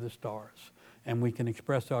tied to the stars. And we can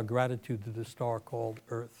express our gratitude to the star called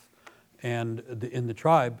Earth. And in the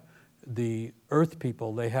tribe, the Earth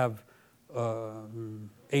people, they have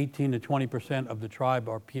 18 to 20% of the tribe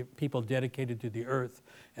are people dedicated to the Earth.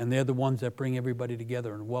 And they're the ones that bring everybody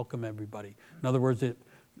together and welcome everybody. In other words,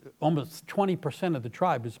 almost 20% of the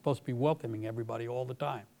tribe is supposed to be welcoming everybody all the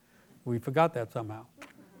time. We forgot that somehow.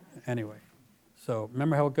 Anyway, so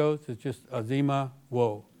remember how it goes? It's just Azima,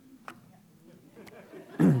 whoa.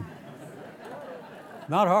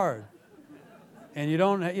 Not hard. And you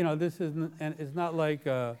don't, you know, this isn't, and it's not like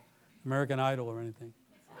American Idol or anything.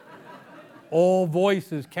 All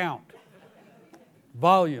voices count.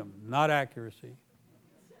 Volume, not accuracy.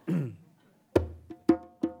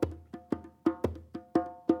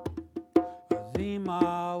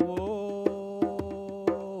 Azima, wo,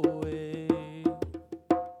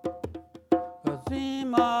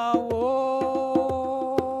 Azima, wo,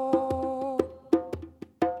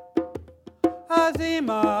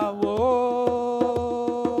 Azima, wo,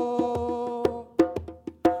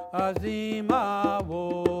 Azima, wo,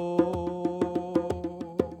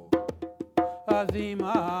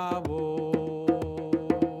 Azima, wo,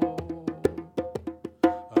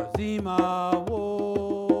 Azima,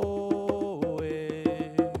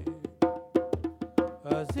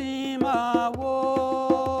 wo, Azima, wo,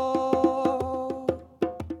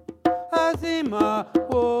 Azima, wo,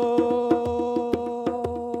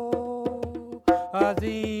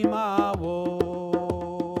 Azima, wo,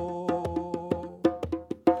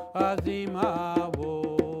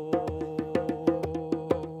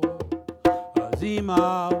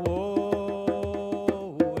 Azima, wo, Azima, wo,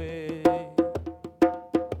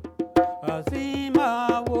 Azima,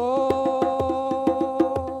 wo,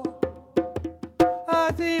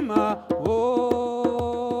 Azima, wo,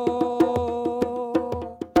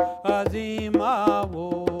 Azima, wo,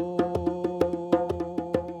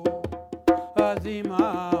 Azima,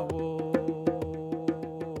 wo.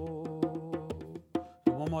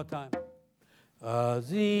 One more time.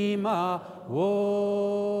 Azima, wo,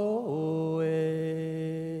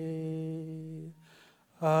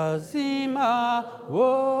 Azima, wo,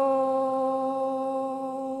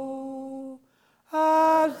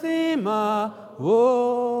 Azima, wo,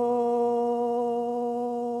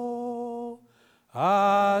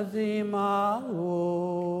 Azima, wo,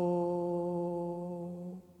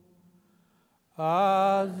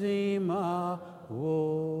 Azima, wo.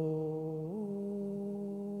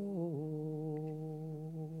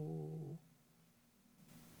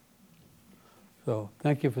 So,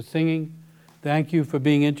 thank you for singing. Thank you for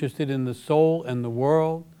being interested in the soul and the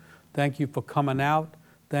world. Thank you for coming out.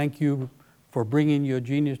 Thank you for bringing your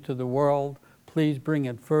genius to the world. Please bring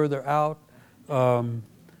it further out.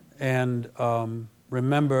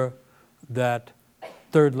 Remember that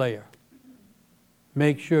third layer.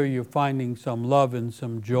 Make sure you're finding some love and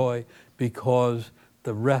some joy, because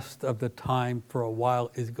the rest of the time for a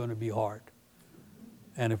while is going to be hard.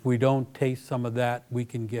 And if we don't taste some of that, we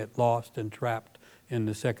can get lost and trapped in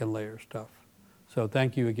the second layer stuff. So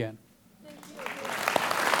thank you again.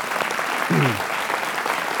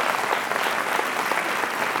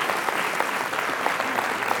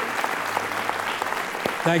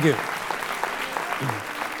 Thank you.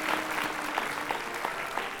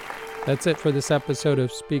 That's it for this episode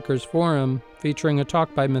of Speakers Forum, featuring a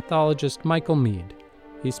talk by mythologist Michael Meade.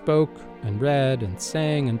 He spoke and read and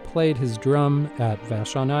sang and played his drum at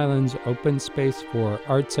Vashon Island's Open Space for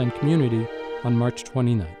Arts and Community on March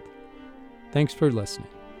 29th. Thanks for listening.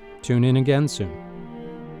 Tune in again soon.